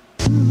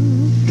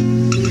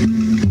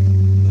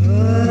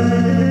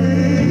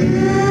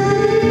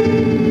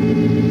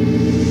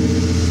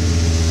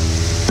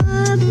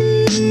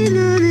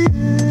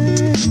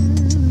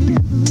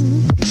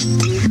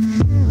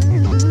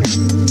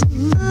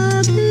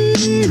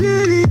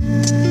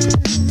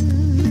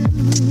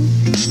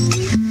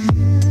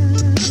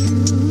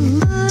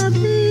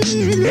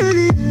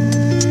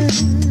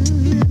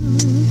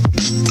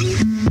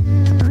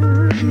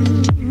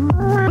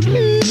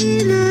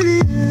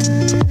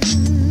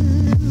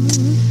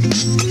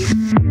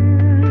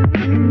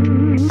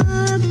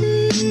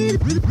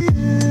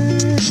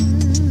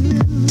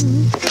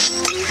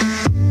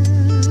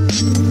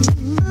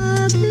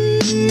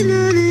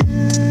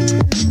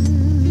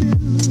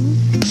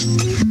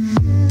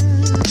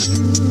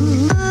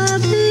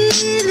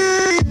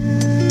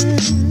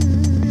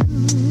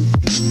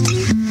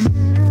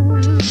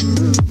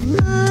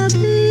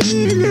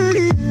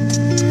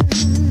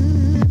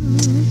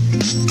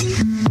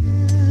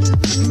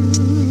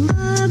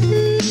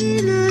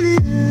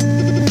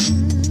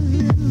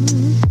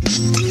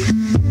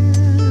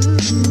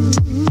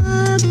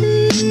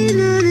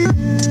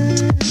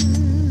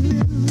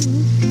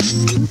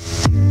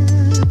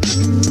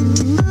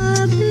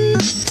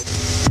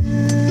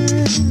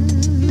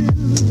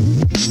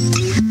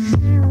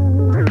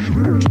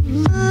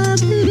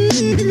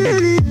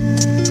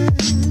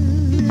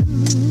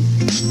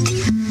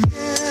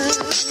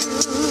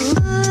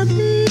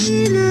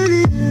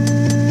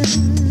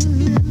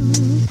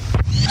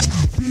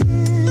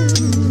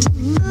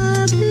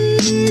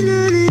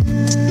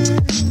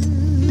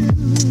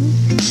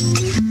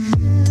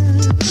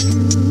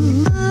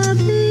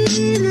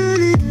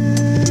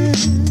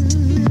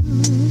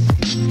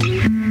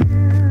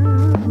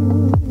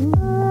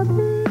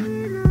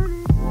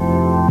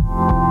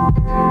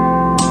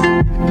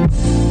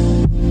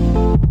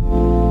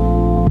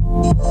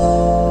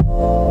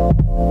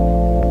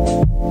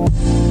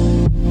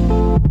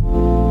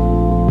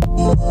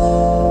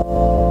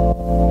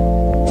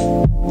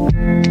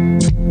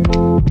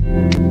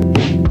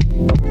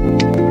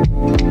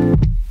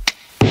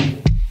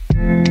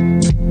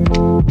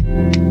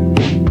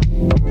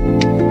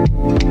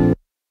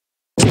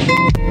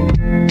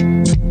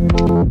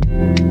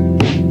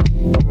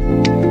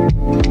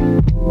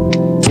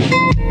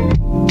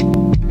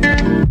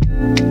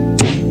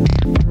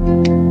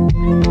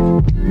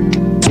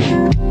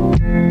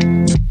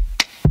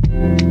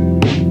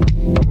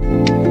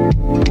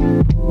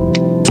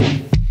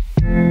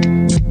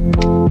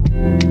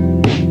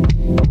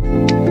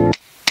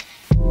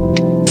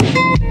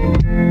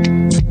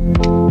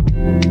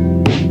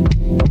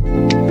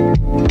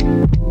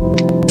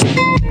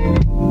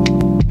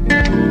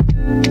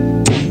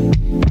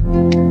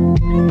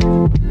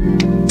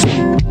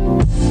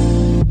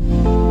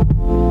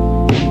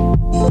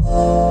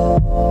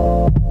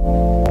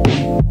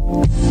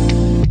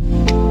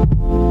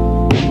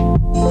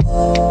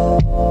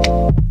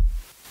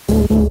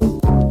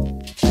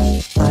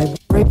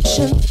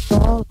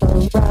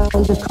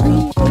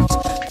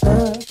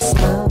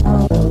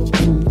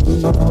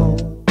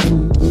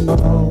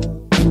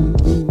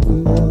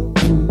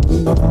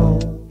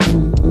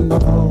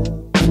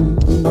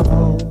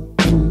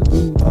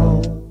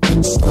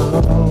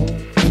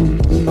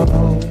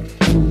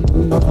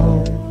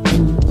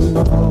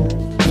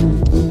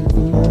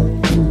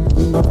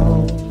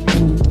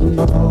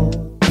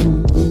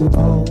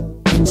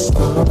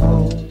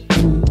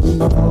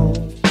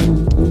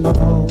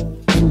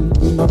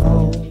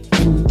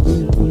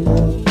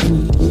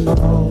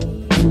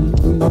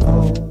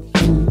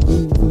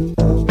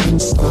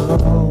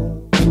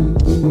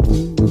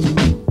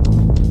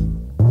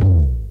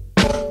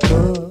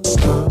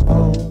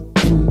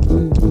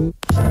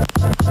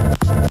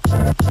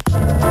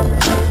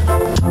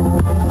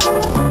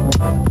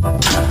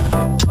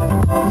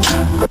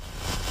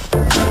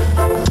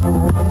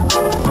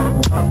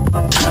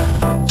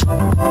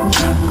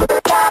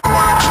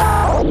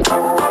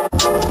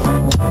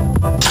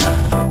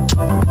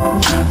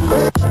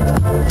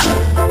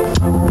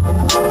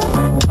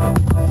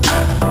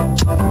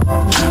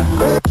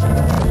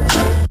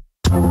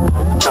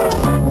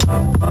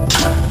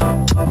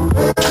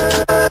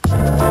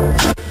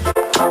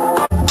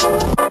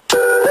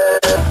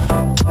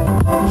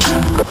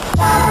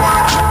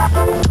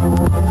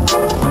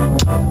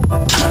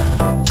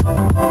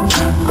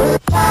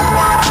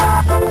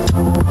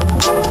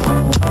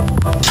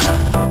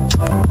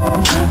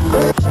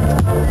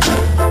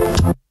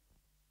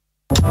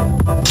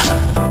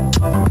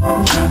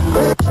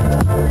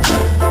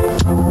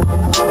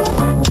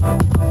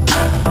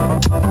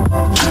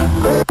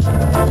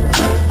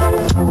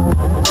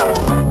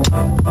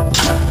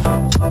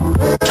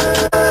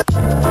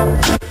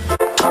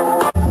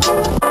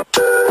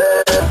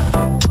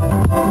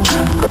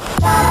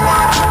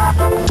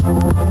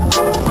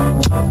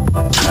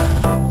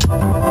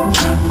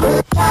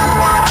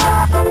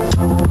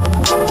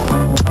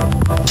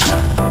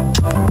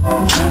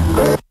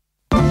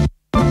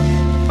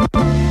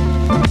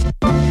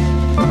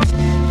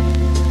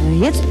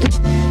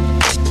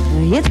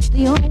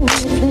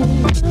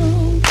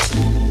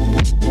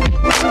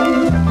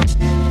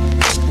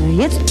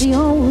 It's the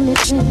only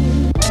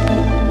thing.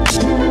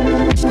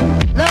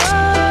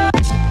 Love,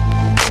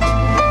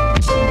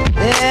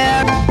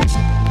 yeah,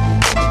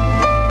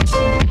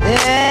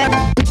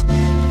 yeah.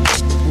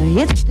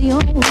 It's the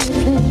only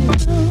thing.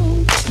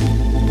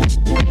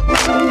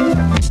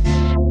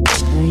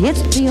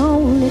 It's the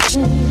only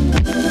thing.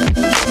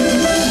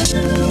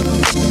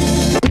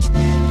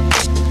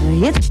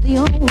 It's the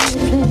only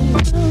thing.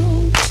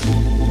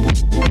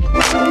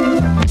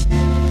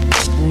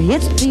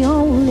 It's the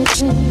only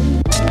thing.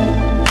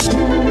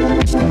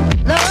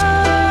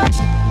 Love,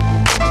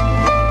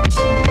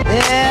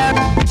 yeah,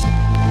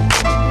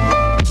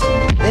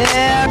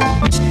 yeah.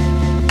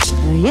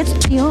 It's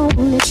the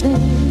only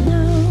thing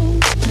now.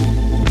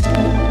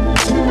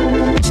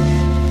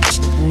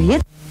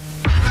 It's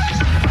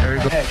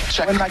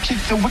Check. When I keep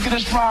the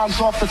wickedest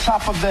rhymes off the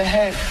top of the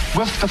head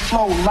with the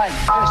flow like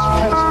this,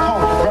 Prince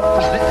Poe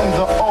representing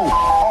the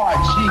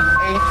O-R-G-A-N-I-Z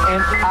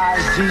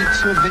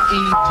to the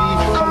E-D.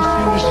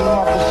 Confusion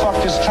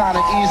motherfuckers trying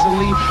to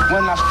easily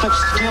when I flip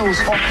skills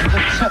off the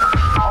tip,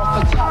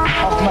 off the top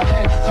of my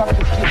head.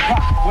 Suckers get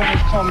rocked when it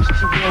comes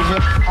to real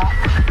hip-hop.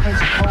 Prince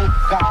Poe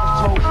got the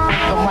flow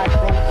with the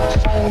micro.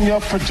 Phone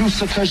your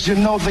producer cause you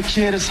know the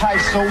kid is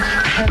hype. So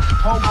Prince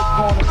Poe was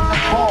gonna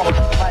step off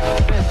like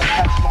this.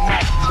 That's my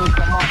mic to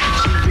the market.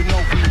 You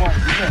know we won't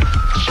miss.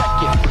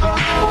 Check it, son.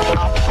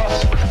 I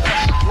bust with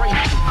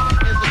frustration.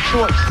 Here's a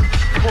choice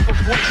for the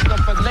voice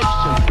of a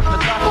nation. The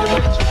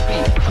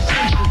documentary, a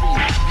century.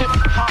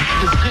 Hip-hop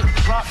is get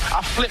dropped.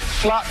 I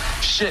flip-flop.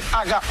 Shit,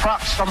 I got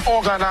props from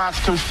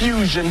organized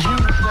confusion. Using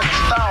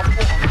style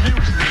for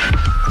amusement.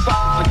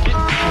 Songs are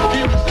getting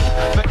confusing.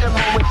 The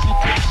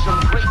M-O-N-T-H, I'm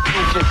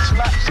grateful. Get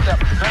slap, step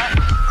back.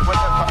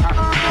 Whenever I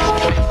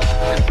participate,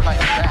 it's like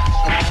that.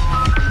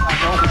 I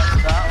know the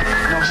style.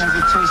 No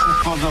hesitation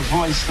for the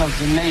voice of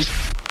the nation.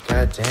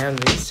 God damn,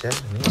 these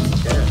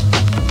 70s, yeah.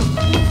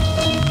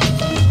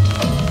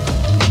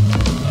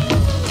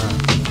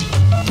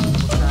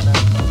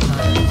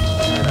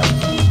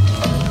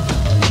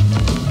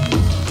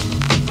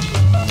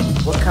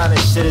 What kind of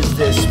shit is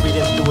this?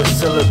 Reading through a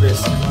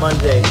syllabus.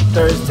 Monday,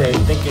 Thursday,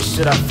 thinking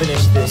should I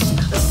finish this?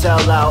 A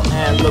sellout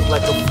and look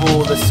like a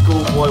fool. A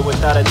schoolboy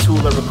without a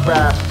tool or a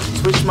craft.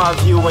 Switch my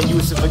view and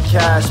use it for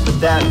cash, but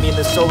that mean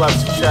the soul I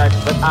subtract.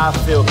 But I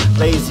feel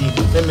lazy,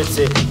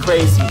 limited,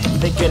 crazy.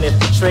 Thinking if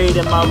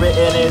trading my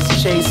written is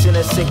chasing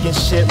a sinking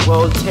shit,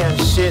 well damn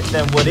shit,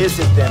 then what is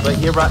it then? But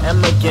here I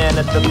am again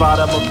at the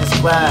bottom of this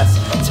glass,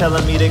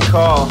 telling me to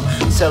call,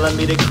 telling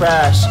me to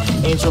crash.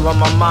 Angel on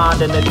my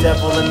mind and the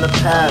devil in the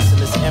past.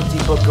 And this empty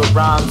book of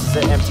rhymes is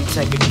an empty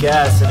tank of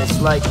gas. And it's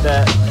like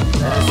that,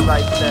 and it's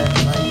like that,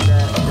 like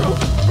that.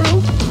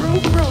 Bro.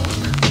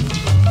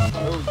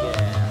 Oh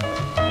yeah.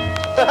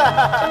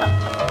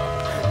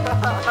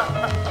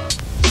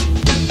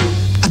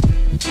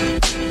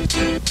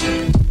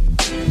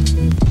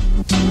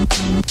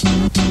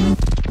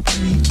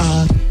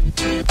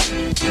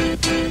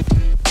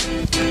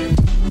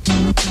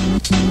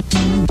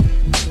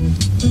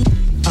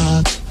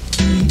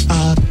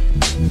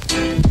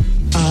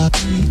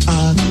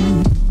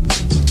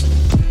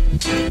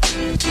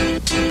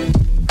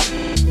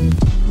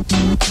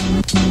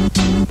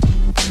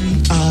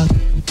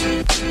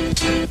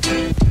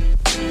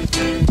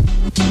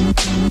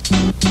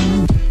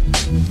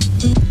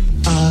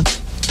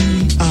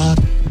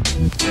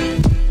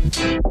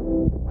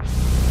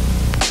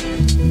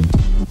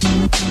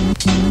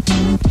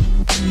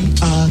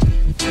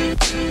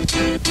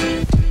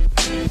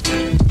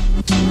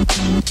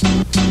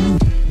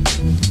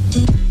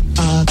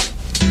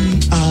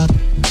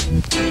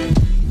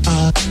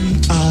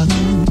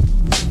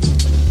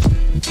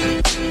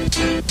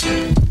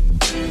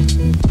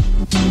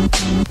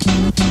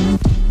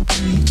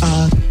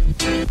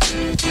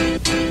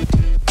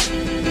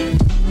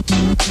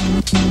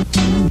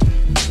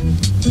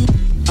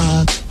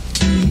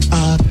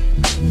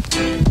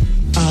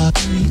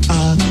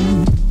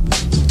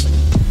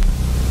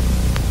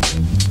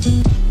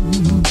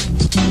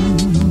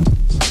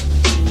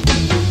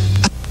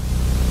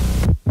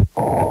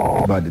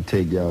 About to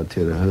take y'all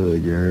to the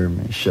hood, you heard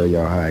me? Show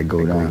y'all how it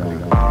go down.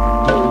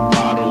 Gold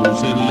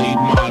bottles and late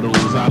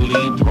models, I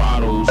lead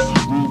throttles.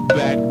 Roof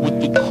back with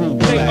the crew,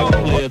 black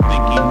player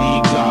think he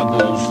need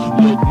goggles.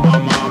 Look,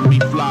 mama, I'm be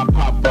fly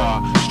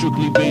papa.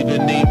 Strictly made the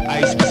name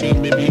Ice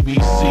Cream and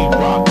BBC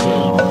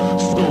rocker.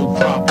 Stove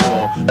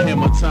proper,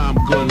 hammer time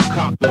gun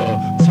cocker.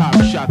 Top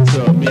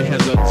shotter, men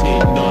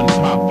hesitate, none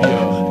pop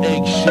ya.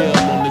 Eggshell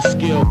on the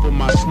scale for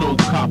my snow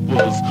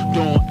coppers.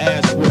 Don't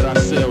ask what I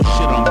sell,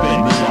 shit I'm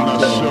bent. I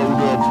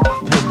showed up,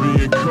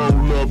 heavy and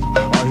cold up.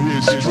 I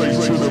hit straight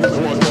to the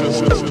point,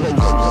 just as toast.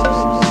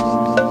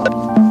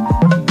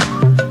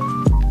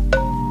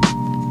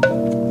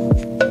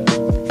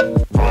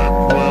 Whap,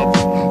 whap,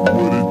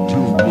 what it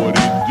do, what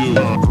it do.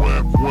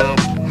 Whap, whap,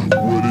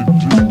 what it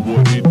do,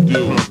 what it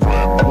do.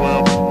 Whap,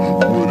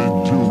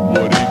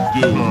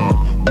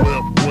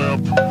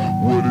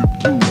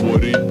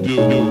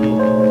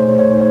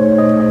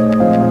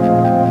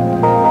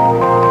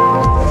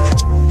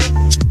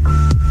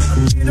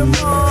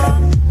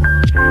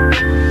 I'm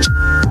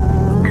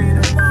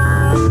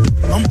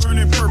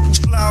burning purple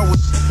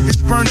flowers, it's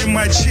burning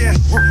my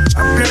chest.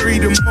 I bury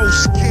the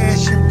most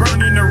cash and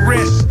burning the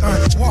rest.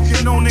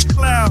 Walking on the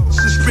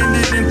clouds,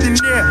 suspended in thin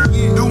air.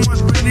 The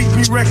ones beneath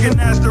me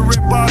recognize the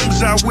red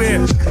bottoms I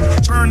wear.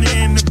 Burning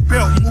in the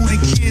belt, move the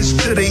kids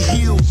to the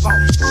heels.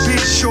 Big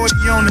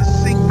shorty on the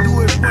sink, do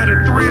it for the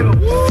thrill.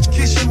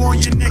 Kiss you on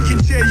your neck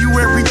and tell you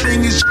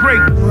everything is great.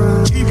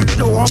 Even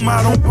though I'm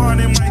out on bond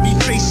and might be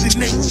facing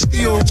Nate,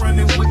 still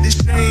running with the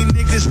same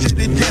niggas to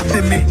the death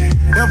of me.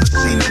 Ever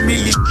seen a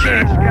million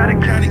cash, gotta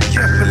count it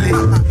carefully.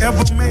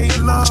 Ever made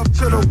love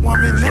to the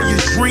woman of your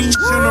dreams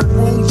in a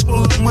room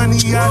full of money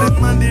out in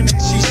London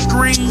and she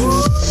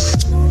screams?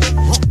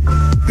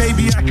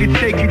 Baby, I can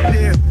take it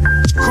there.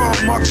 Call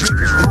Mark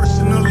Jacobs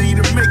personally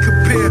to make a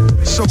pair.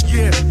 So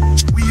yeah,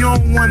 we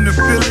on one, the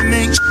feeling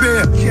ain't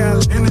fair.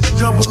 And it's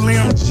double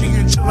MG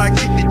until I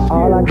get it.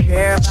 All I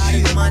care about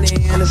is money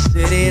in the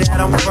city that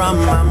I'm from.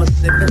 I'ma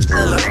sip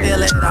until I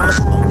feel it, I'ma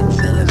smoke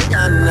until it's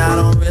done. I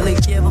don't really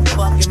give a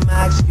fuck, and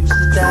my excuse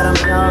is that I'm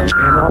young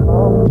and I'm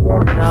only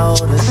getting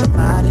older.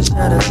 Somebody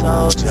should've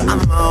told you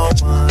I'm on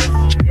one.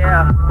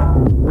 Yeah,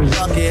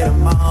 fuck it,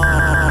 I'm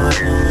on.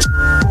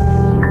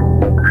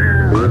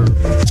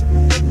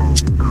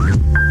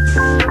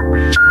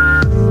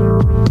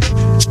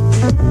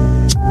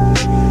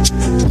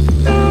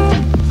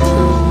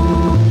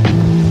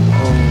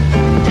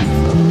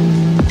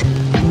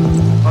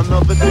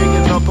 Another day,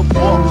 another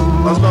walk,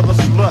 another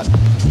slut.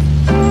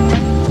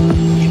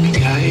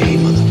 Yippee-ki-yay,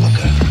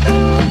 motherfucker.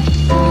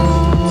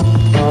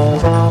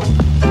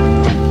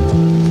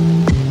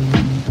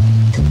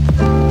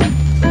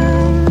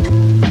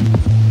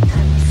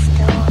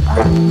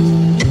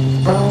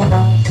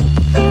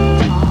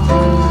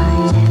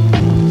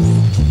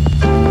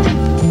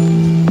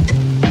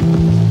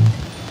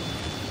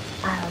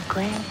 I'll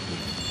grant you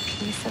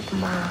peace of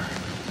mind.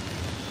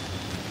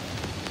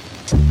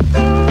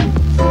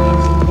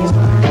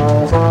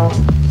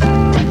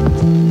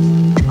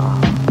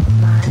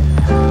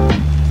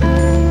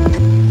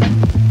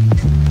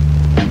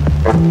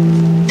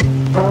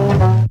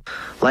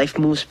 Life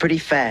moves pretty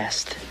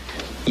fast.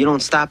 You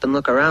don't stop and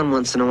look around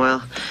once in a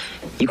while,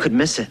 you could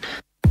miss it.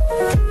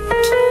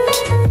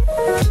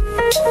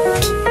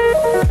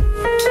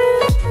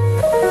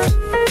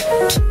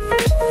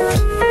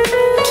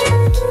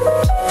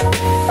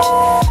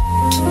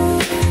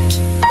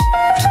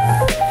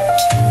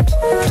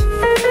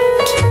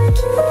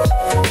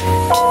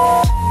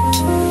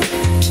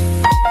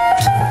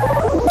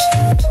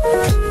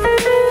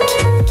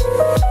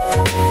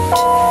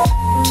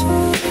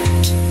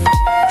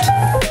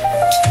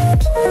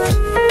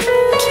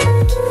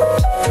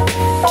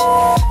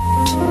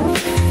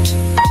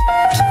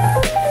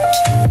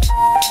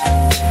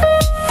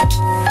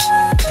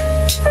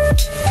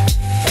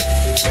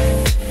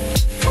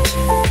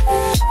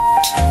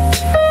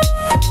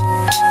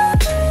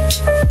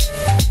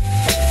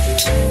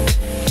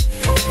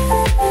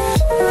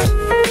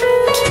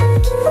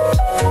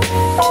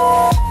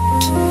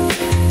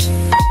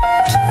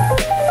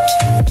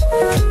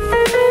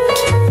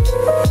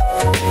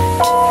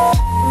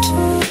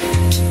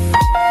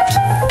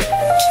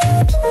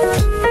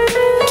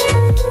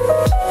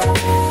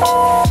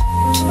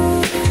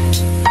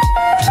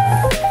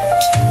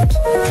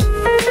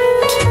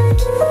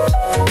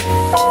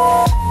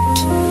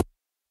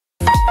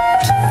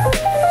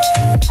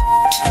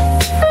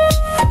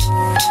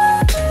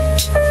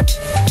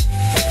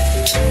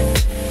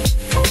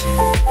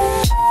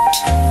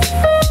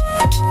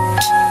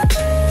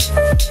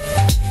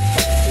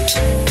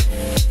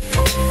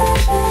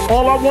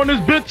 All I want is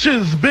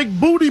bitches, big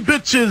booty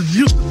bitches.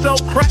 Used to sell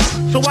crack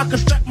so I could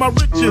stack my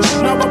riches.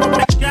 Now I'm a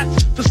big cat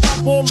to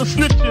stop all the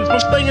snitches from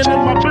staying in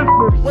my business.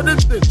 What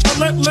is this?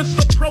 Relentless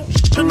approach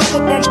to know if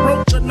I'm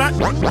broke or not.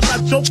 I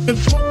joke and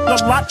smoke a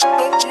lot.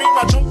 Don't mean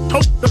I don't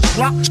tote the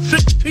clock.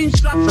 16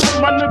 shots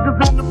of my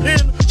niggas in the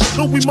pen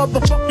until we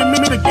motherfucking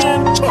meet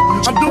again.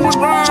 I'm doing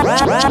rhymes,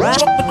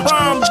 fuck the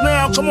crimes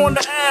now. Come on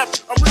the app,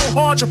 I'm real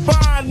hard to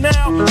find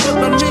now. Cause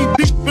I'm knee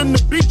deep in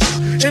the beach.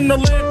 In the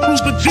Land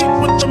Cruiser Jeep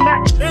with the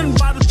Mac 10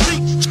 by the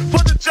seats. For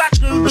the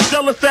jackers, the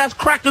jealous ass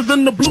crackers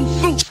in the blue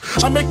suits.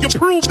 I make you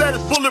prove that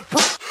it's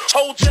bulletproof.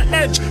 Hold your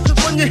head, cause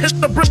when you hit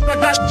the brick, I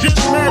got gin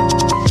head.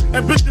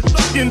 And bitches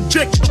sucking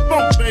dick, the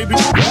funk, baby.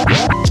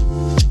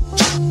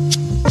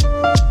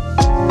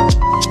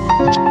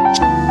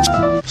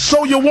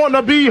 So you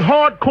wanna be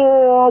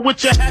hardcore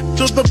with your hat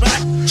to the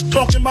back,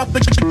 talking about the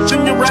kicks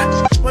in your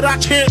raps, but I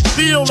can't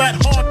feel that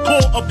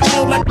hardcore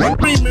appeal like I'm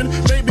dreaming.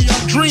 Maybe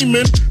I'm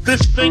dreaming. This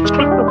ain't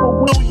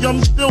Christopher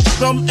Williams, still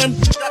some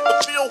empty. Got the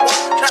feel one,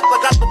 cats I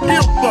got the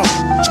peel some.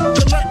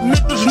 To let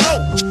niggas know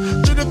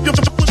that if you're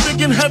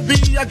digging heavy,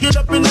 I get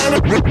up and at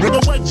it with a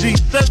wedgie.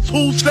 Says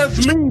who?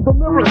 Says me, the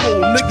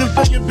miracle. Niggas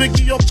saying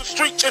Biggie off the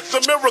street, it's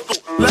a miracle.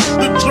 Left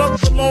the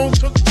drugs alone,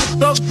 took the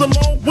thugs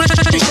along with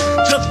me.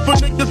 Just for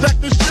niggas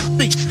acting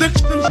shifty.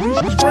 Sticks and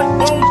straight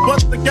bones,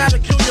 but they gotta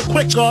kill you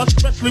quicker,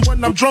 especially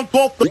when I'm drunk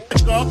off the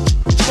liquor.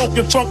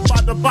 smoking funk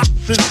by the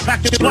boxes,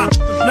 packing boxes,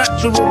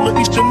 natural to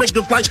eat your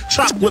niggas like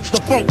chocolates,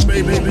 the funk,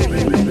 baby.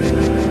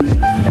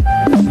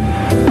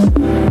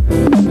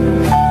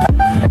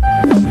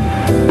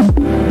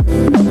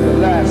 The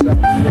last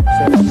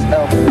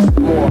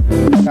album, more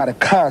got a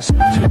concept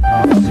to it.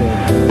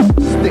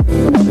 Stick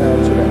down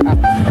to the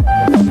album,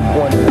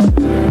 one to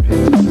the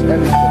pictures,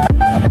 everything.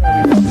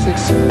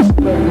 I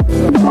buried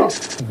myself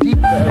 6 deep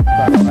for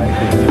everybody, right?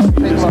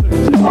 Take my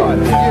pictures hard,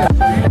 yeah.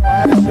 So I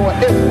had more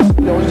input.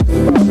 It's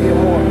just about being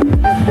more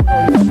input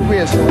on your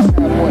career. So I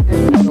had more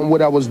input on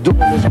what I was doing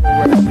this whole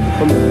round.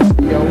 From the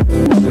video,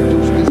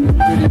 produced this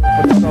video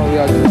for the song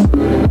y'all just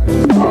heard, and I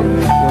just did.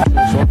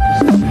 So I'm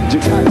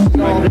just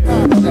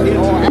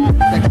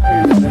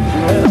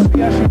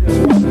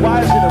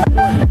why is it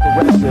important for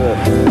rap to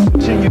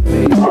continue the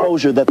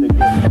exposure that they're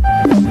getting?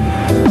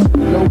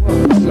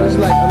 It's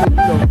like,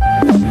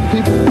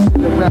 people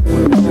that rap for the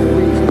wrong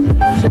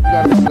reasons. So you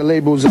got a lot of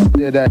labels out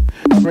there that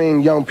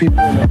bring young people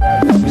in the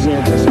rap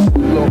museum just a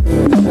little he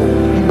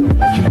look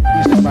like he could be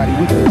somebody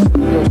we could,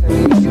 you know what I'm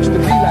saying? It used to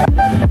be like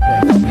that in the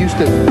past. Used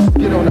to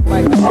get on the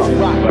mic and just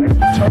rock,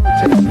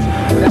 turntables,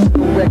 without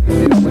no record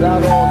deal,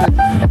 without all this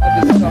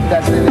other stuff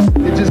that's in it.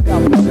 It just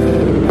got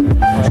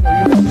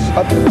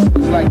other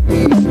people like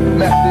me,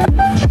 Method,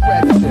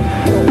 Shred,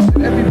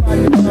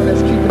 everybody around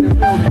that's keeping it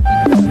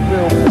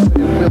real and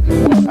keeping it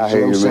real. I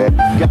hear you, man. You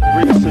gotta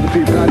bring it to the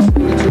people.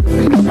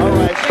 All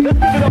right, let's give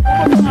it up one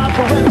more time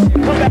for Red.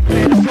 Come back,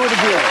 man. Let's do it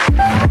again.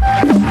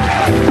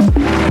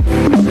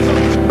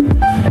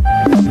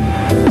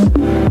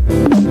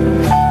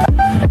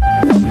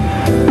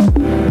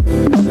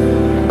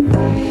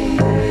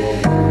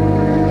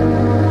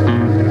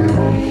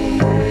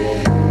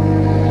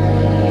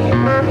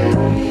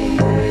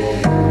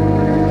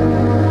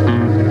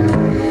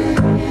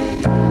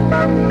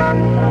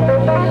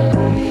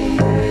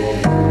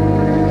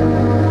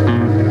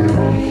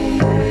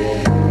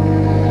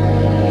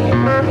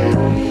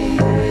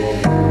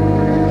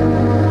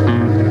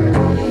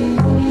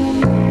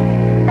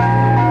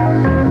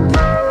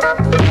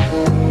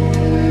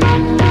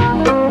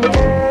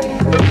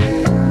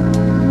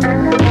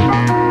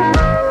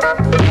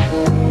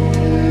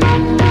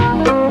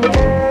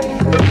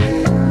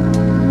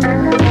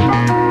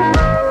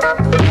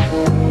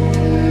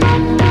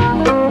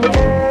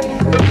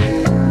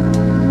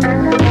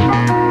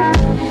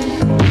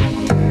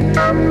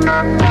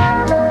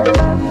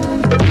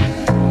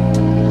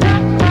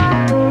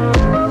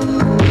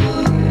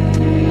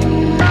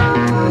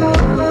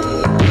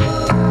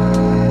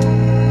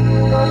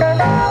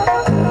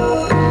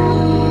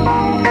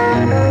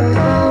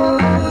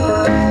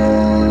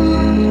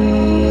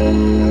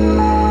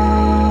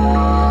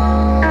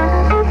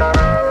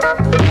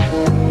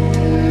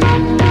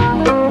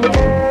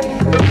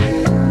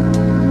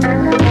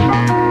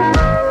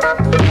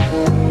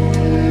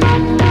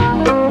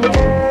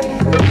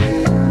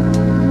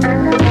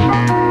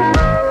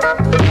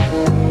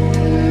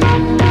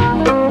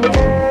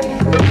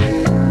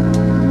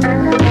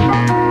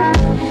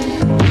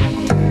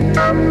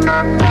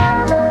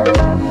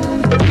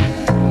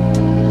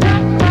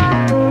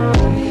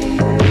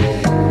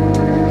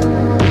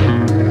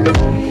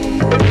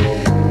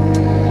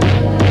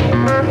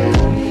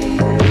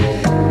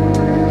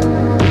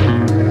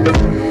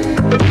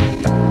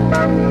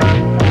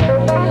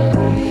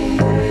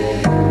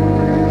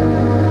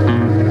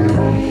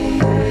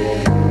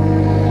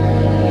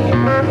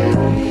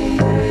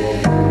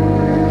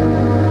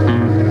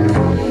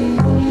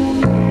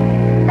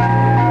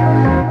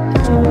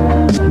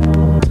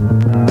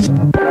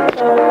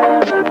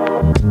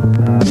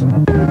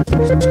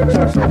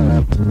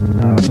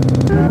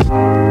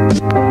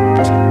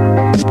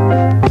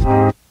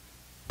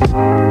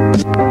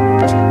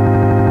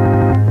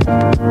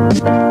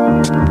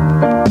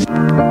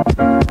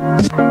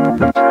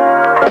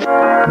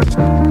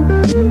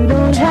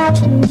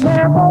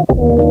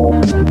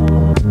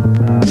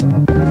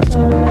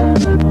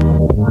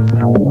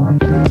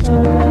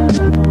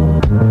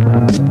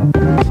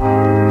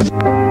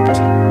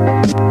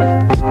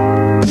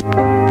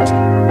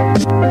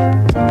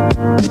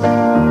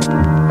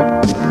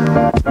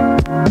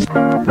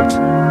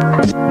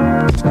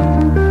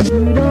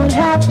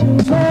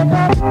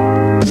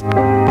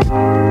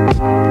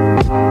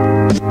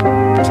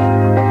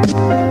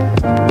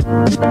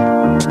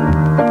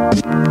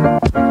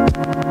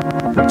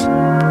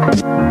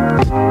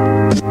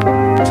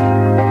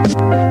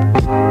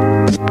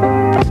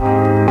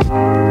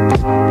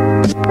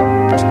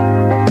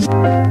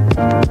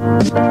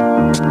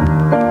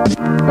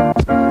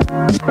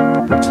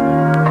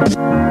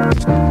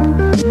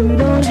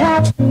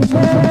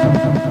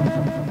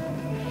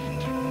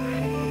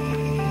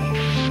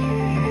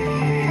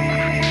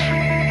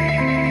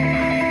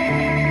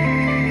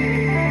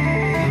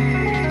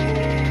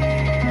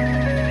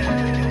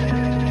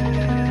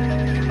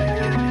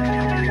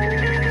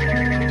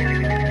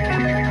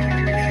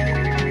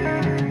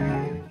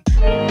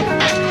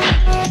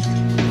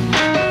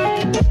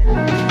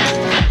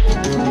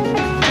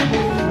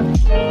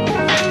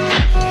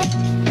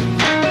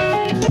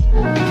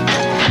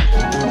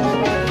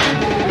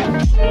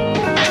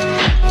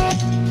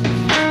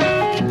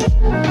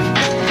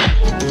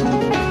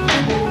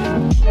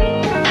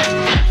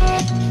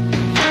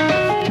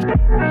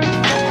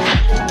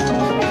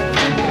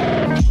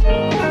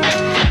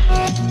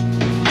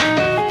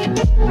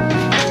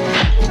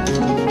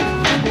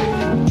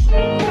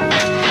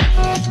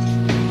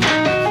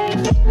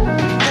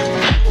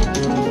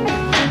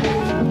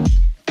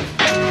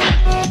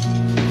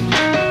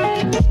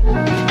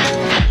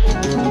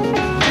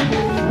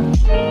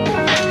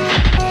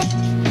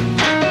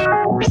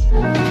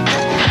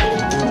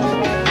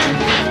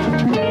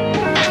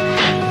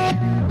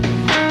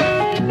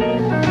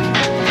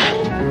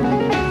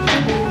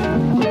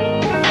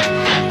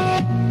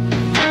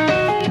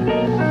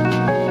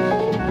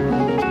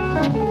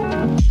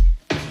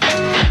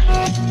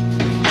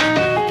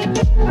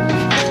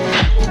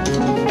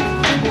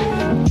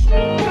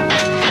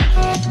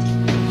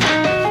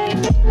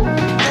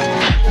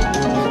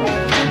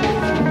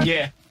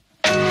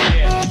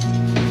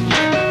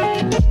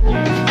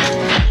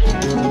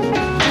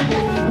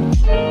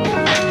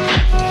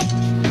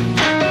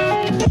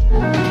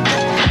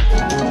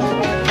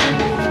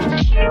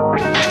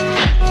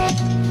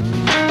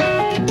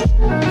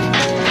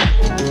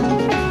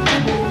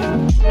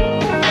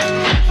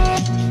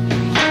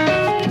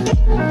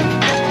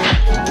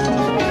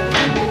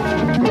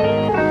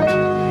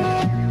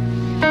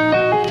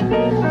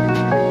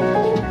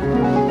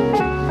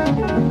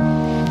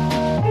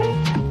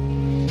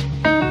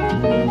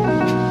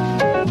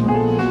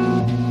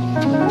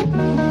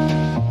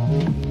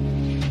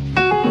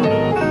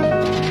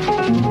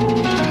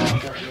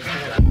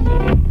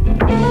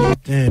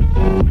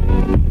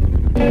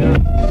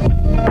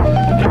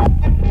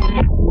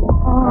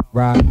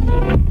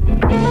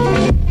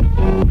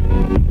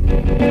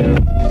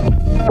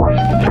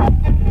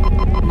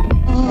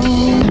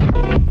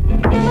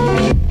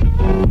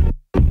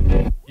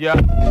 Yeah.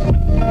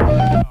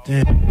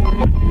 Damn.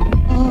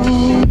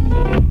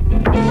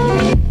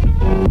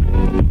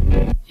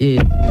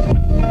 Yeah.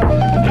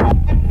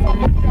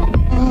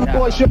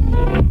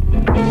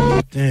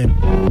 Damn.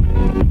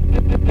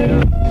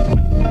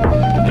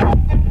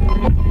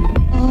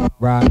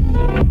 Right.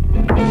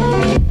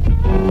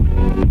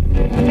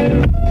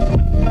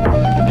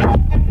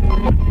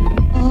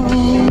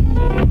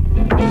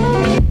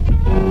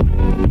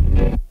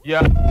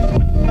 Yeah.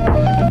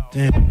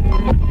 Damn.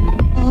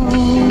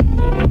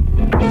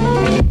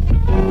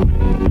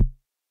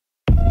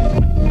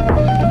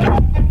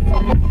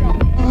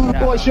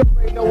 Boys, you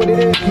already know what it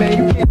is, man.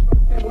 You can't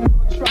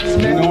trust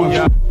him, we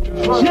don't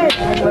trust, man.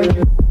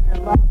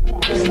 Yeah.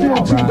 It's still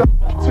too dark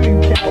to you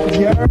cowards,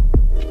 you heard?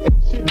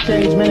 Shit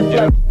change, man.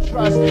 Flex,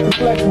 trust,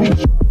 flex, we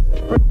trust.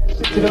 Bring that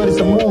shit to the it's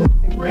a movement.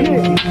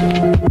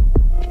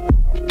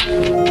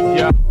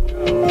 Yeah.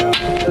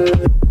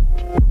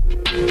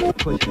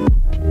 Push it.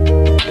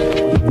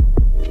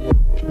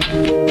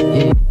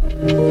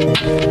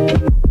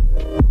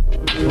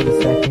 For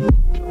a second.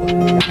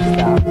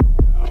 Stop.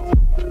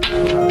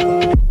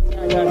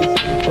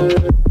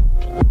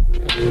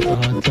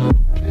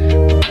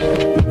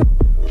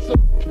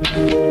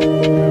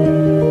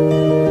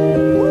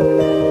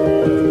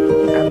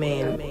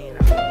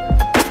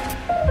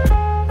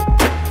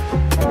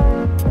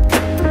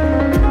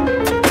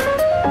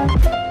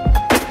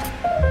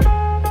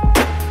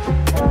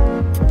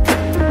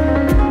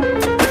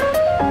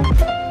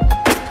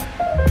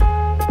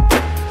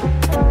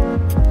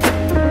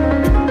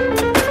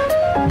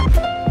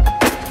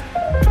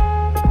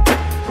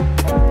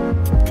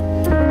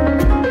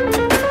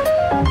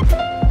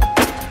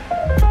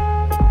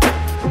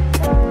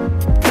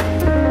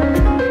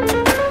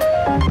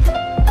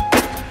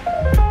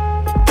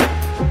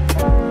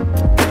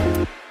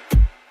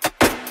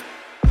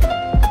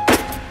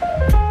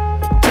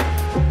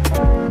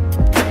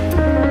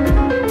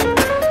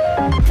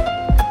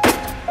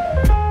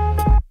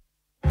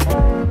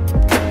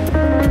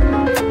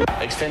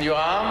 Extend your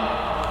arm,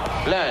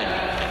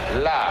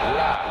 lunge, la.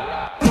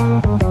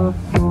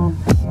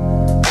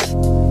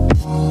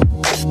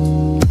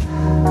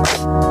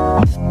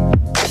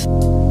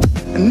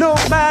 No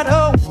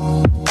matter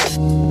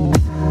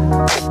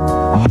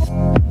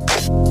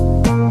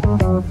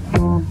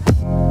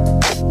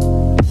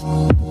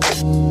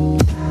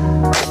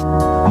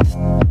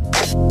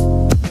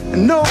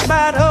no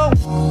matter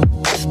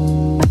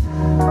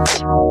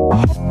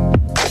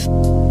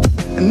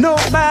no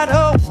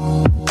matter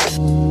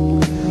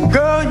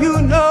girl,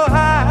 you know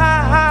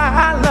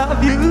I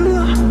love you.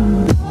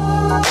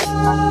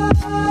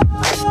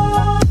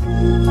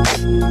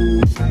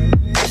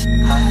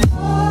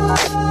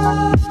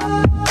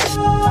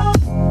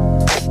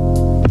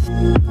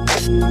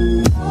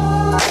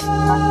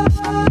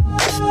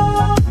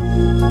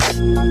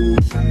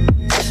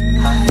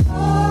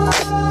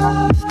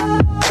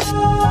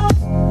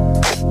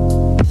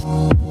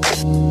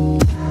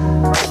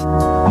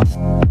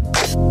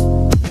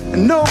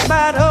 No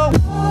matter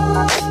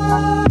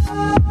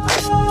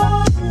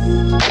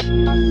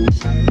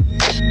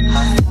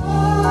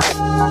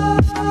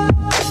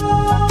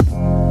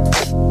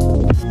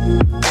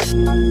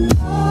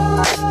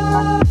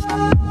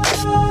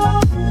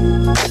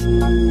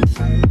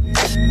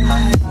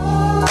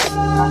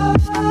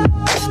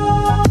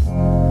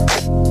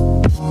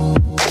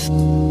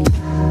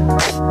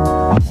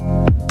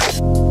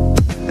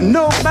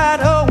no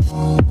matter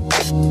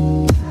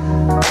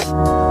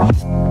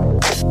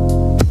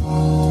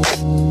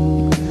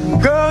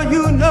girl,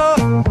 you know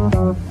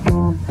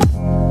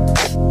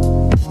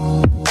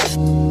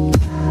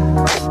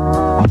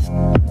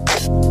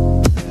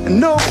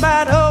no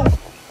matter.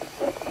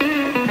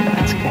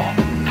 That's good.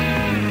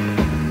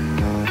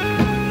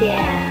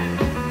 Yeah.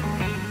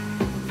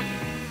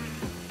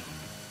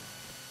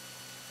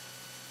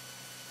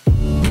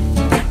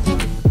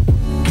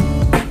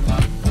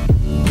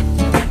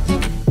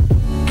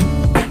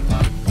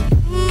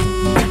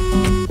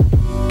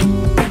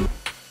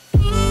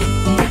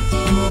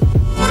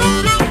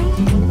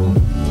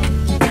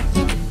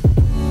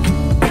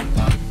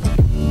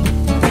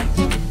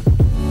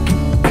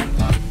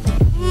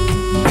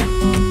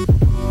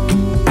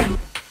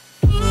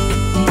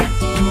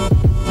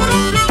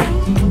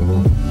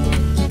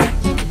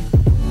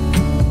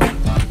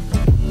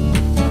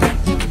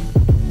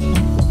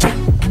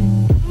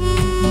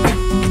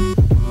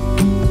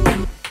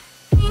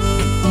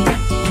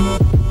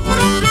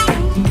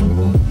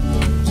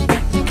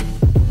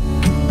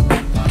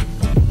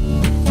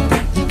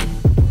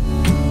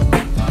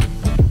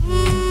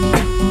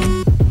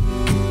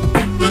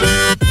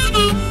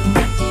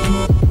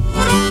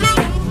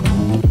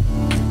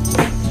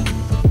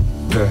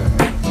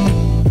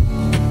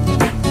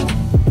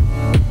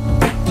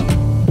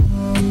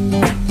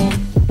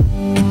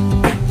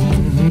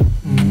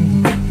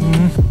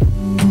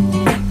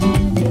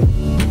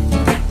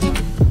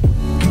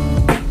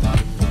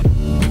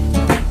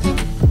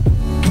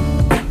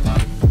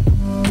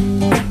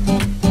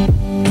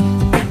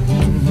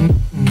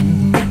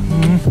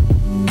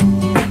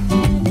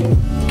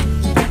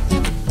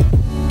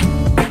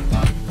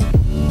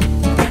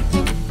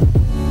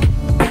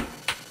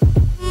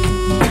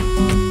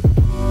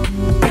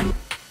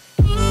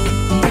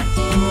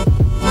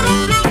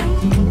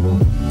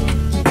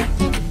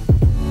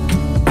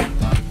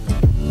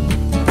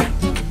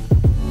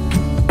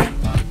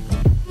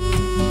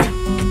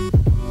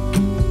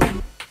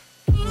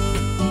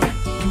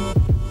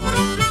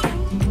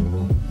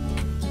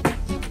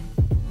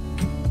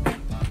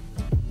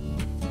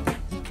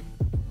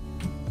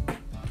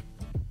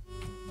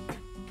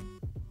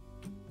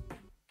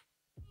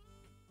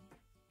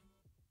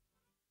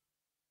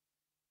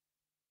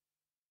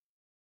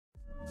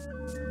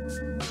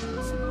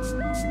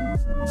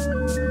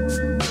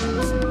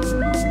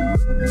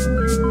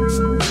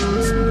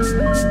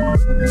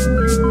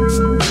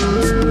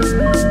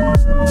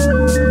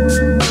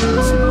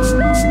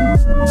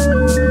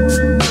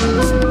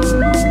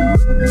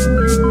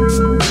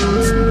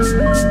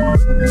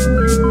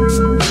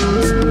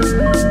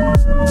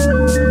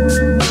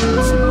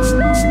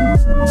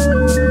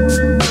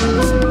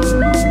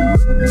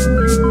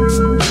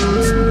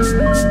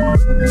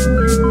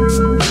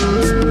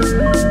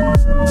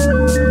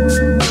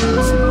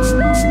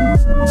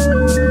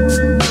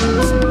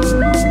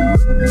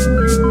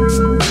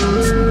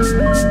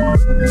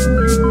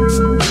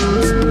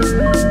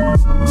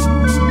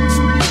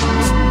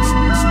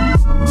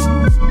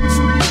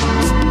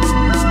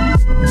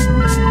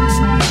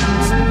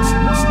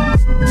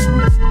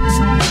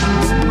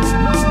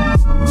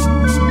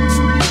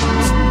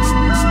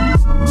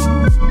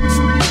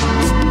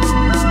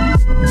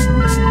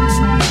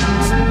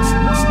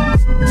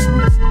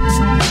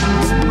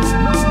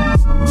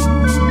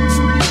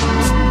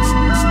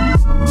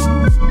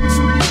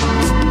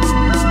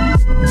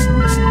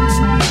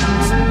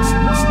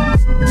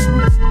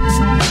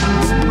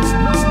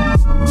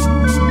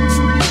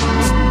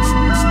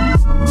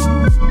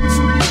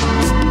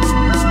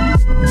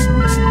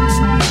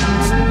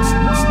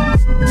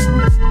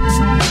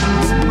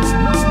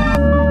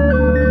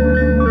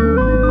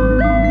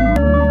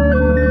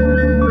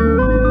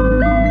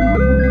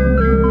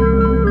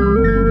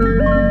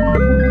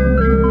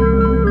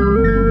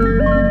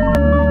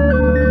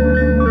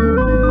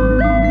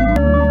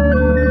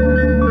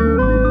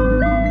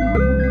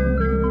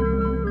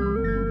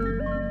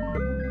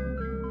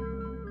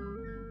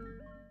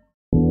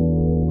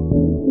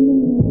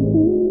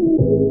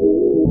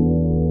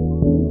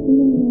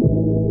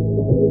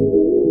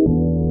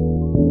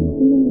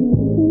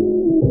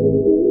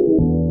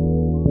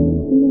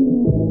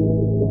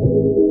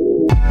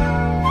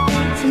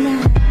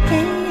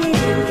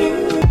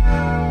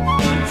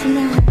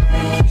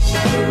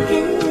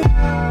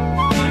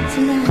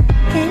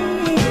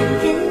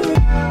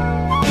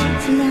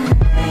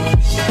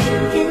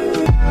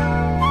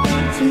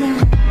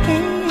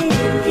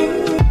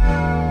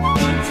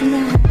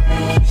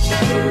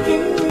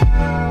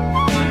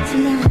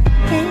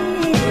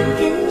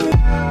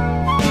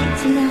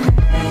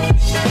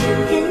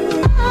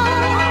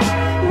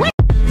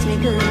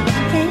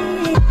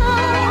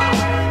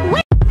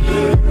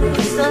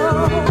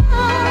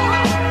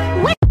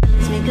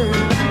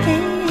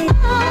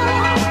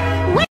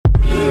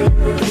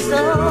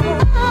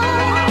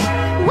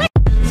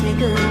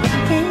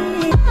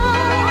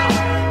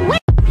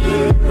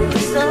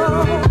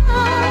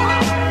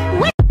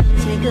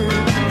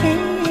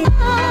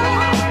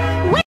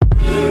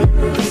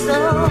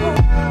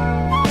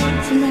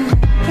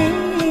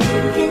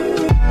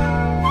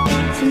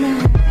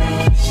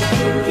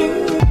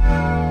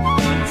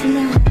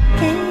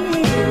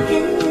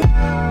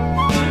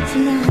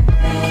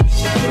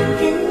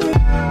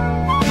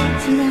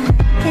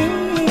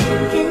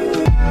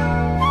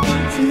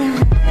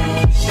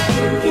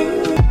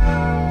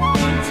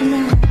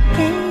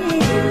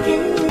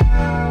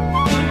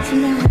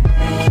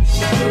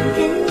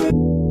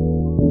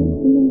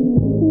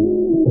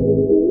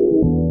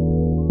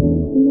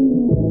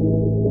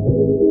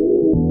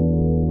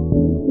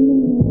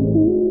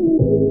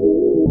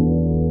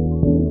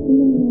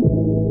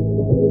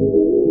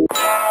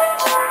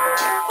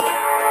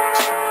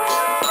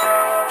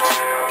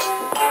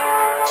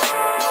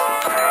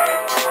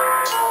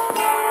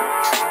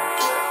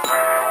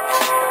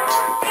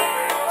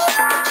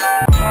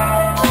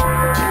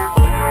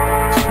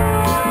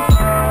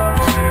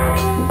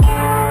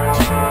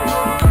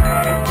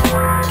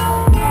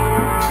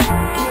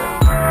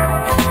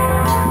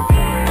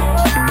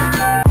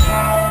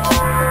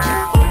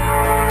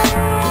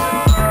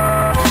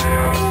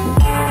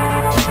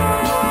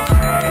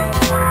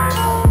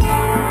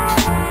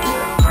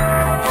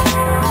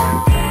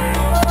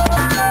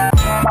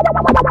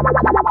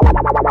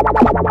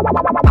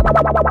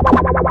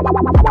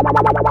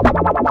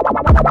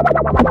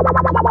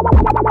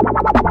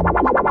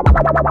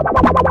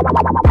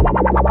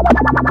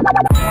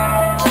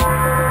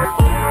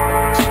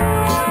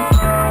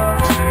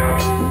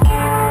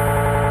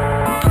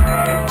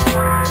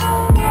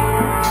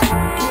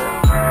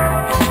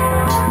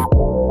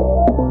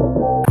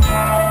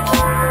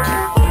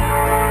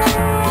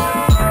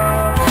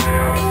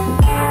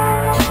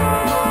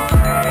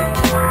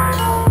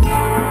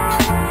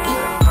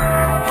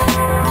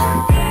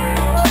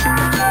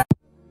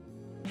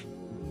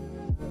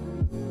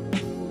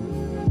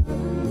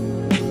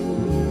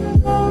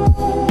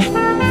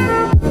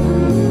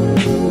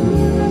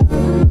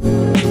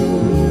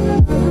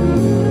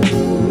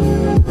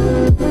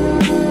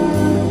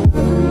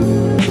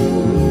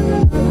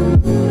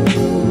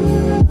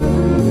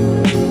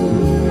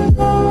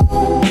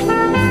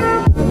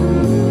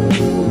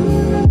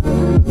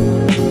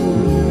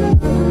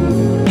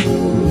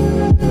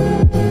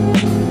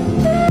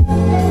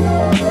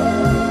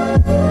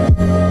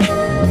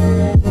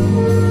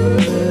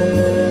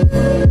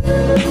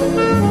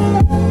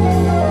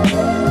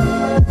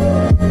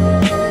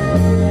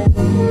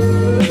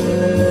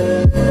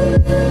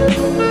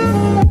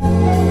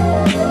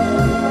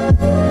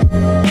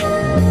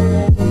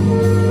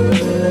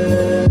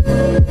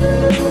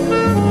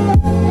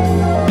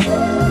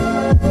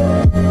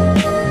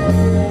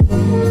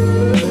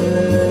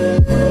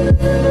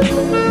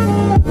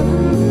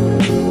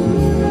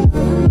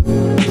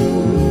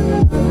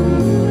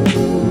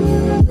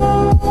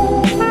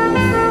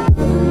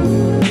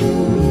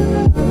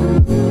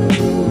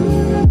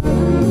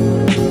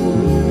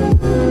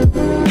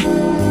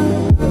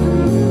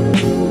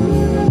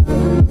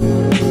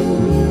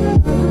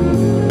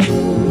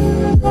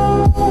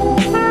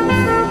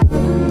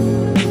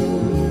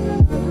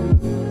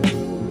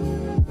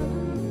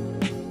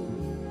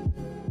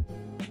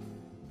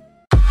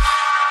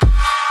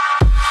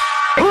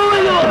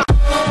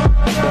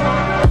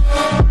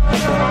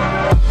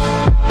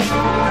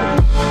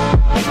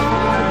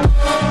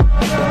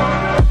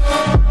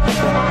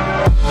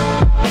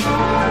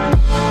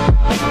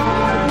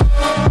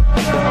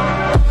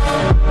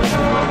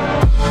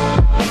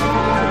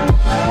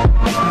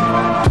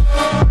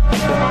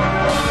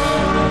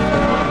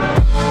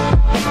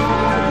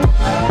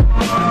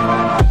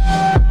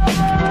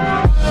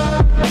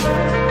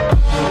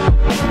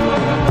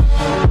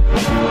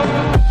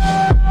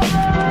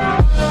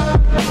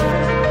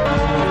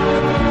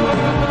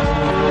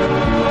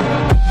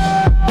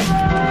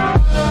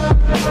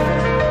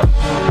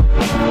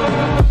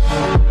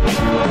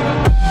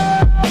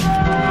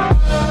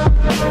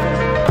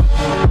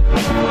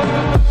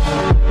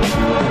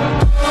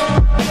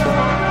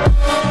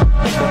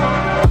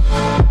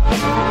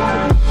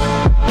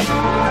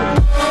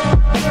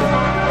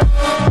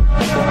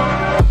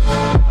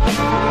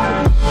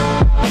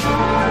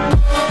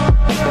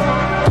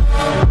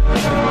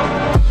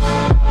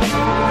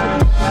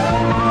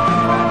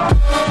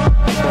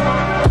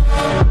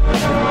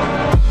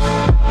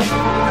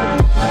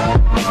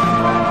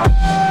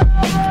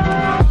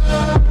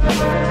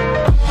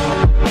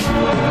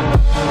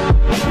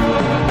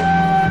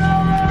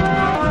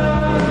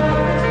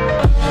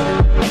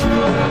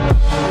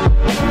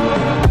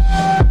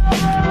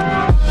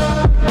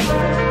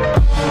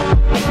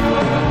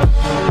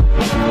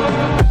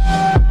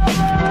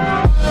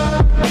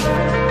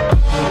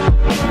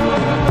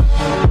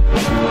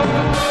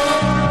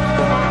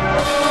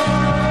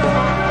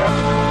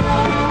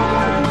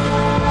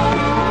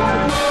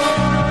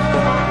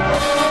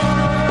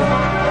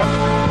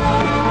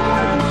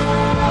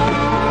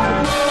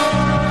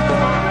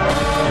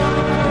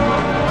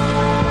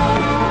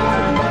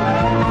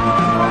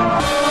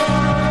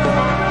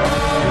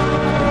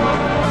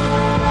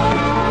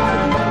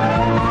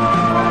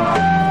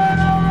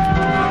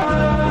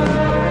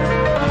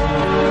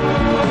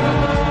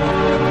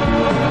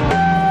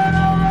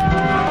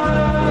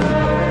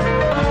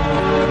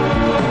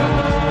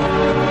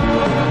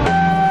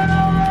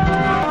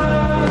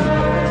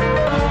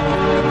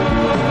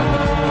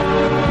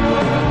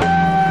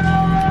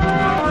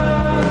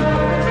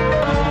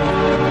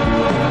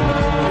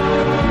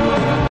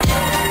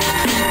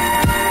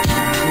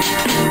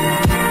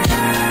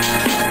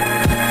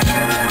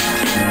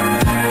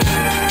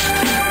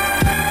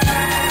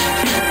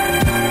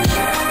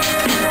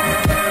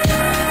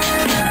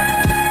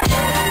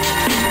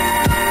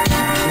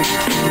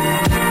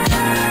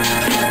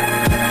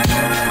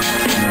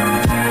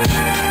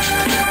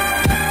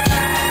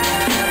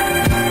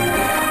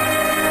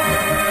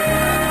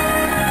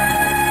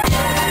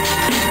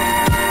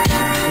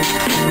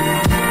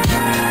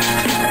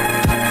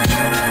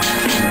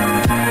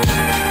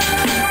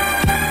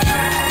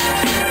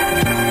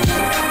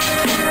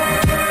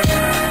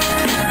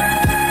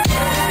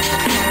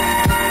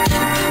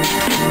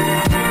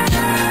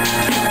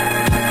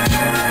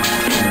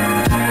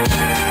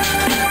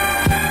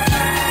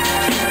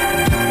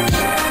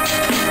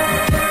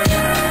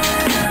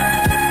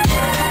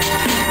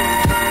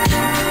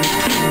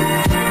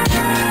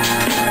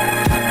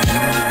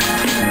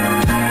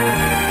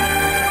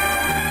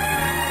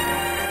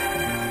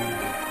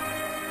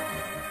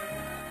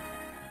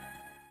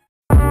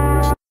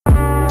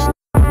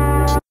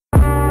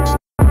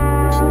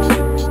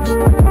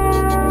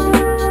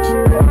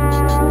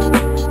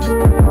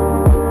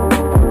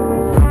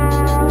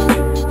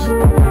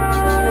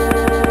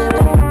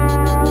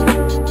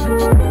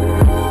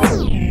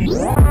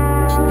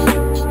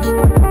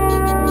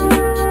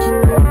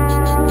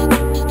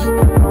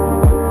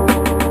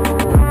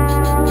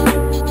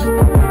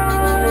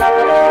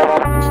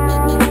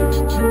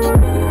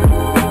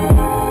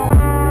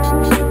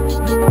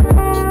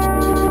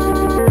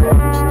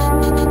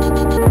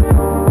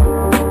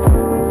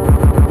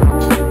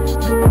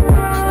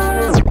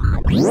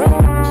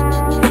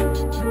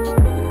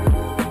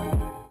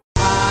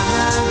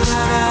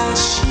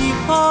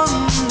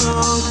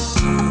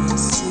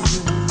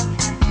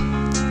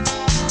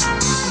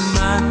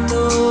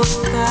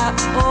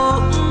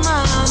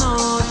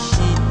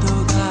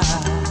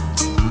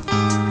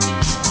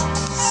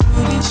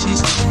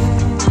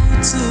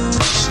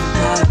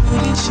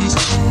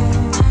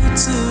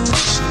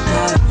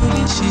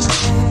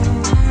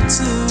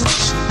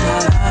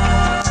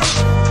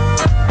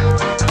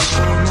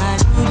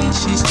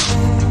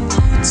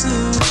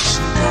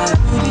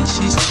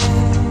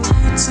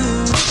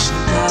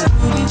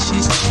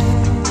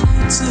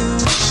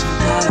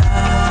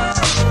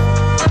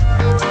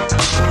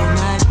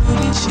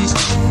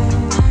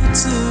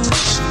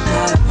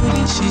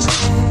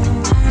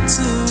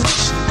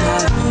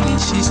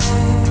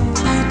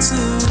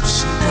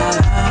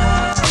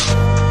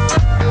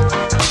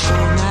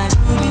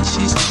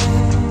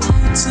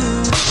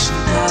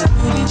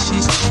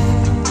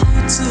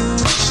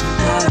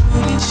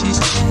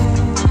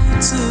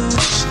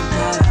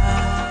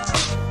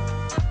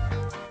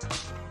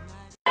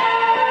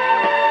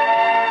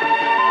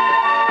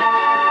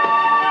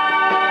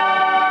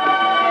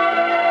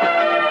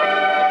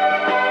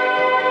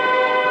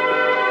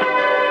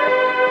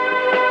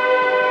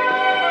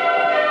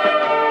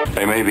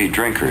 They may be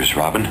drinkers,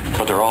 Robin,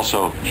 but they're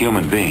also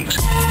human beings.